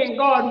obeying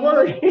God's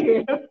word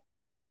here.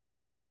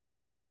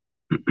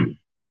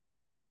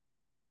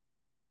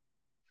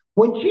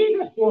 When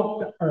Jesus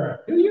walked the earth,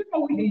 do you know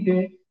what he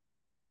did?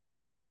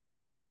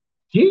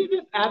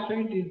 Jesus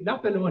actually did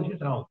nothing on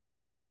his own.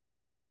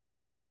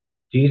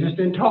 Jesus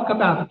didn't talk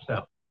about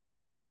himself.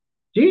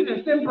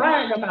 Jesus didn't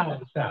brag about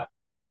himself.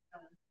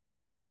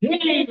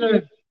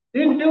 Jesus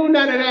didn't do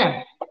none of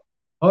that.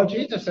 Oh,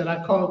 Jesus said,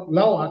 I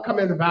come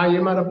in the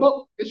volume of the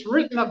book. It's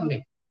written of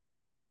me.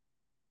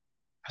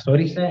 That's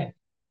what he said.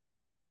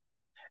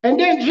 And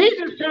then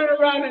Jesus turned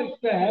around and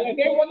said, and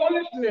they weren't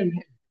listening to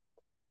him.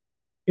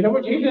 You know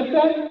what Jesus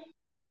said?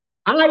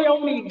 I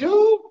only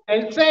do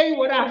and say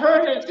what I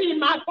heard and see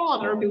my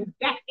Father do.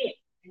 That's it.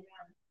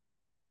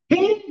 He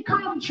didn't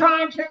come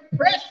trying to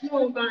impress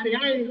nobody.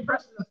 I ain't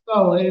impressing the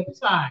soul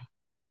inside.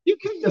 You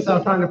kill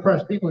yourself trying to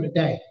impress people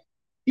today.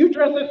 You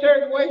dress a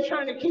certain way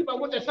trying to keep up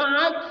with the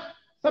sign.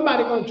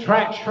 Somebody gonna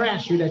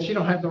trash you that you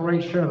don't have the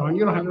right shirt on,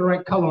 you don't have the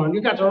right color on,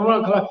 you got the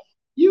wrong color.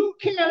 You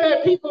can't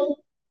let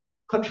people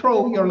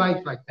control your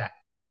life like that.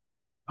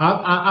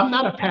 I'm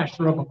not a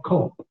pastor of a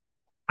cult.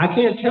 I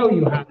can't tell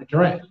you how to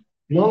dress.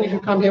 As long as you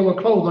come here with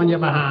clothes on your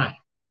behind.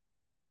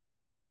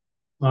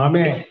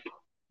 Amen.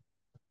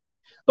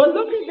 But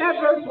look at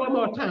that verse one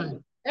more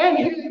time. And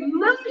his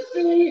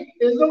mercy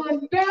is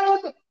on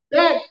them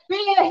that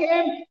fear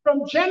him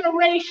from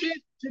generation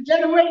to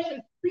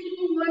generation.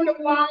 People wonder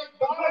why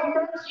God's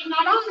mercy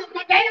not on them,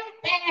 but they don't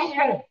fear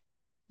him.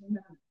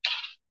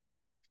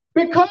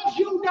 Because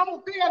you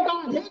don't fear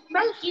God, his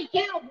mercy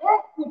can't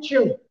work with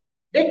you.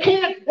 It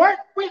can't work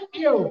with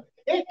you.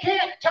 It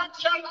can't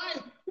touch your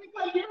life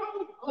because you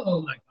don't,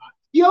 oh my God,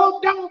 you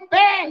don't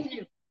fear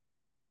him.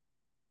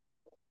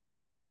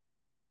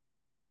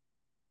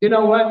 You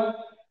know what?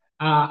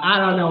 I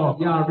don't know if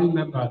y'all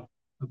remember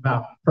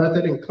about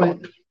President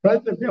Clinton.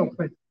 President Bill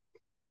Clinton.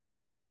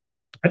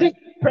 I think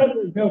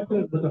President Bill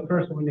Clinton was the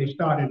first one they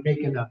started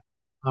making a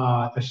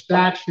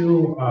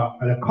statue,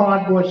 a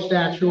cardboard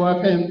statue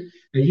of him,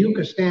 and you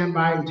could stand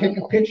by and take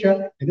a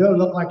picture, and it'll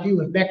look like you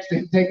was next to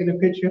him taking a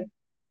picture.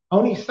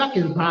 Only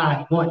suckers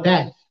by want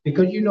that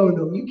because you know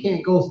you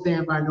can't go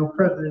stand by no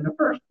president in the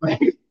first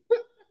place.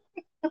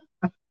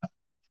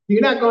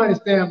 You're not going to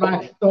stand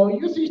by. So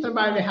you see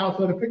somebody in the house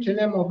with a picture of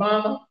them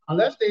Obama,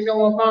 unless they know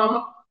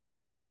Obama,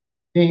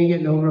 they ain't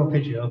getting no real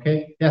picture,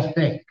 okay? That's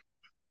fake.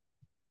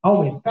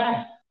 Oh, in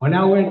fact, when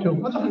I went to,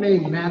 what's her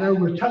name, Madame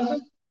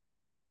Rotussin?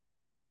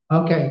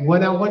 Okay,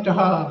 when I went to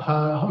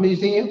her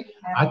museum,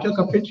 I took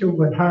a picture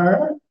with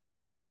her.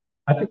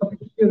 I took a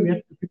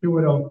picture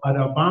with an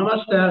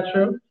Obama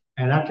statue,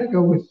 and I took it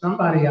with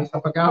somebody else. I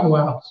forgot who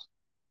else.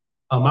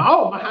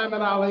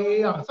 Muhammad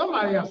Ali,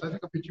 somebody else I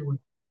took a picture with.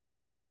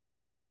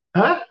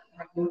 Huh?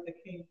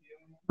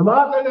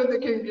 Martin Luther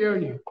King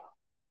Jr.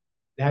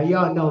 Now,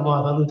 y'all know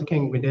Martin Luther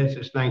King been dead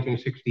since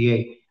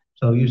 1968.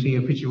 So you see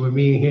a picture with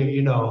me and him,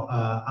 you know,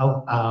 I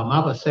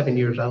was 7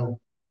 years old.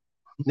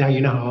 Now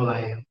you know how old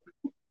I am.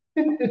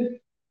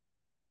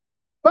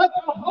 But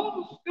the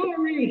whole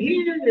story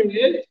here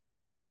is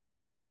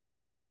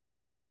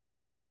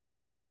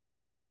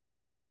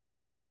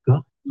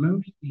God's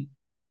mercy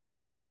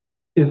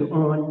is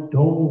on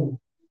those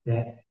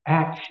that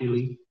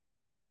actually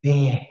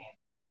bear.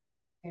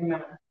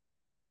 Amen.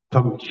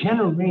 From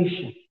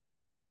generation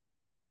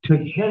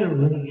to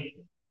generation.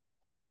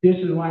 This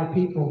is why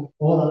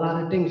a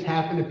lot of things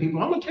happen to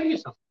people. I'm going to tell you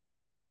something.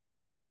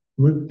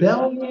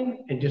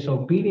 Rebellion and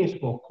disobedience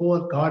will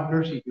cause God's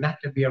mercy not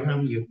to be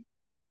around you.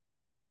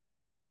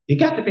 You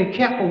got to be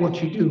careful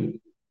what you do.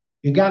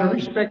 You got to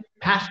respect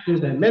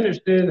pastors and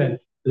ministers and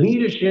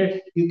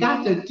leadership. You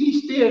got to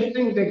teach these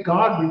things that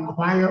God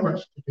requires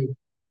us to do. You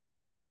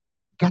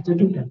got to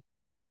do them.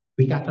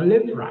 We got to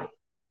live right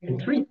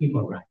and treat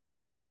people right.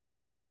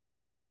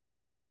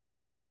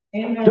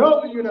 Amen.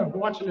 Those of you that are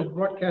watching this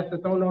broadcast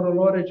that don't know the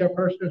Lord as your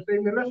personal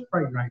Savior, let's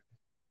pray right now.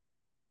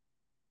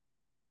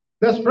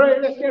 Let's pray.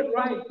 Let's get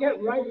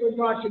right with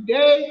God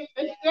today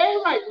and stay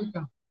right with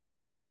God.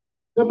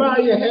 So bow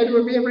your head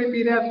with me and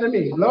repeat after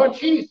me. Lord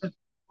Jesus,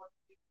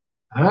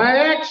 I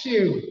ask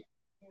you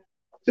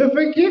to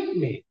forgive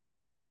me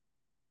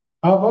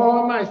of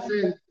all my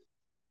sins.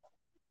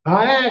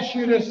 I ask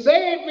you to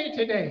save me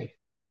today.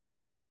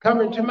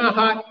 Come into my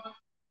heart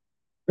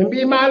and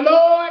be my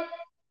Lord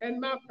and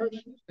my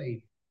personal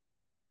Savior.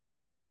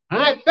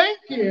 I thank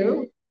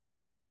you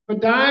for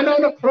dying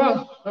on the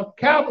cross of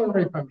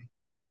Calvary for me.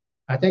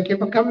 I thank you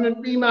for coming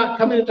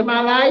into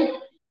my life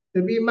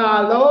to be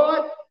my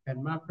Lord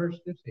and my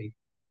personal Savior.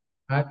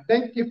 I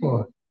thank you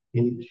for it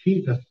in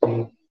Jesus'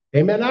 name.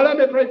 Amen. Now let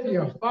me pray for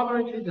you. Father,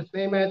 in Jesus'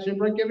 name, I ask you to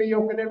break every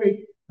yoke and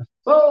every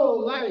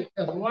soul life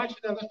that's watching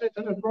and listening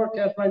to this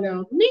broadcast right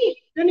now.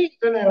 Me, Denise,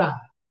 and Eli.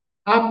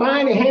 I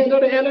bind the hands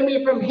of the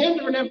enemy from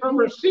hindering them from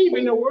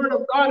receiving the word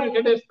of God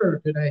into their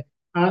spirit today.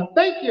 I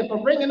thank you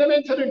for bringing them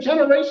into the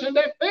generation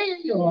that fear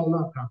you, oh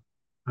Lord.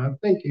 I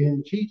thank you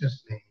in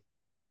Jesus' name.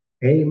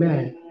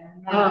 Amen.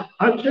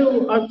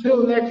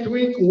 Until next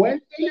week,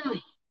 Wednesday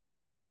night,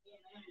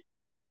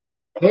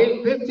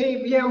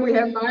 8:15 p.m., we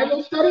have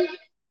Bible study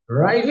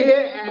right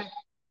here at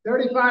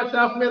 35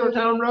 South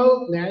Middletown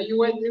Road. Now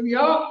you in New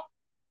York,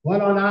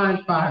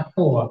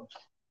 10954.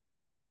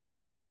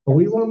 But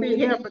we won't be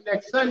here for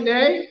next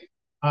Sunday.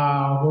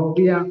 We'll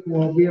be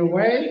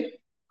away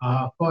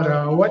for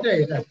the, what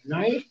day is that?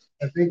 9th?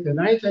 I think the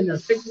 9th and the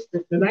 6th,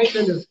 the 9th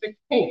and the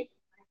 16th.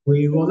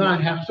 We will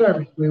not have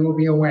service. We will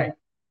be away.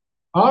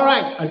 All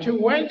right, until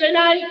Wednesday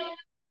night,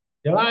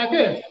 July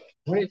 5th,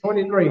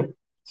 2023.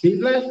 Be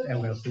blessed,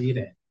 and we'll see you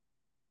then.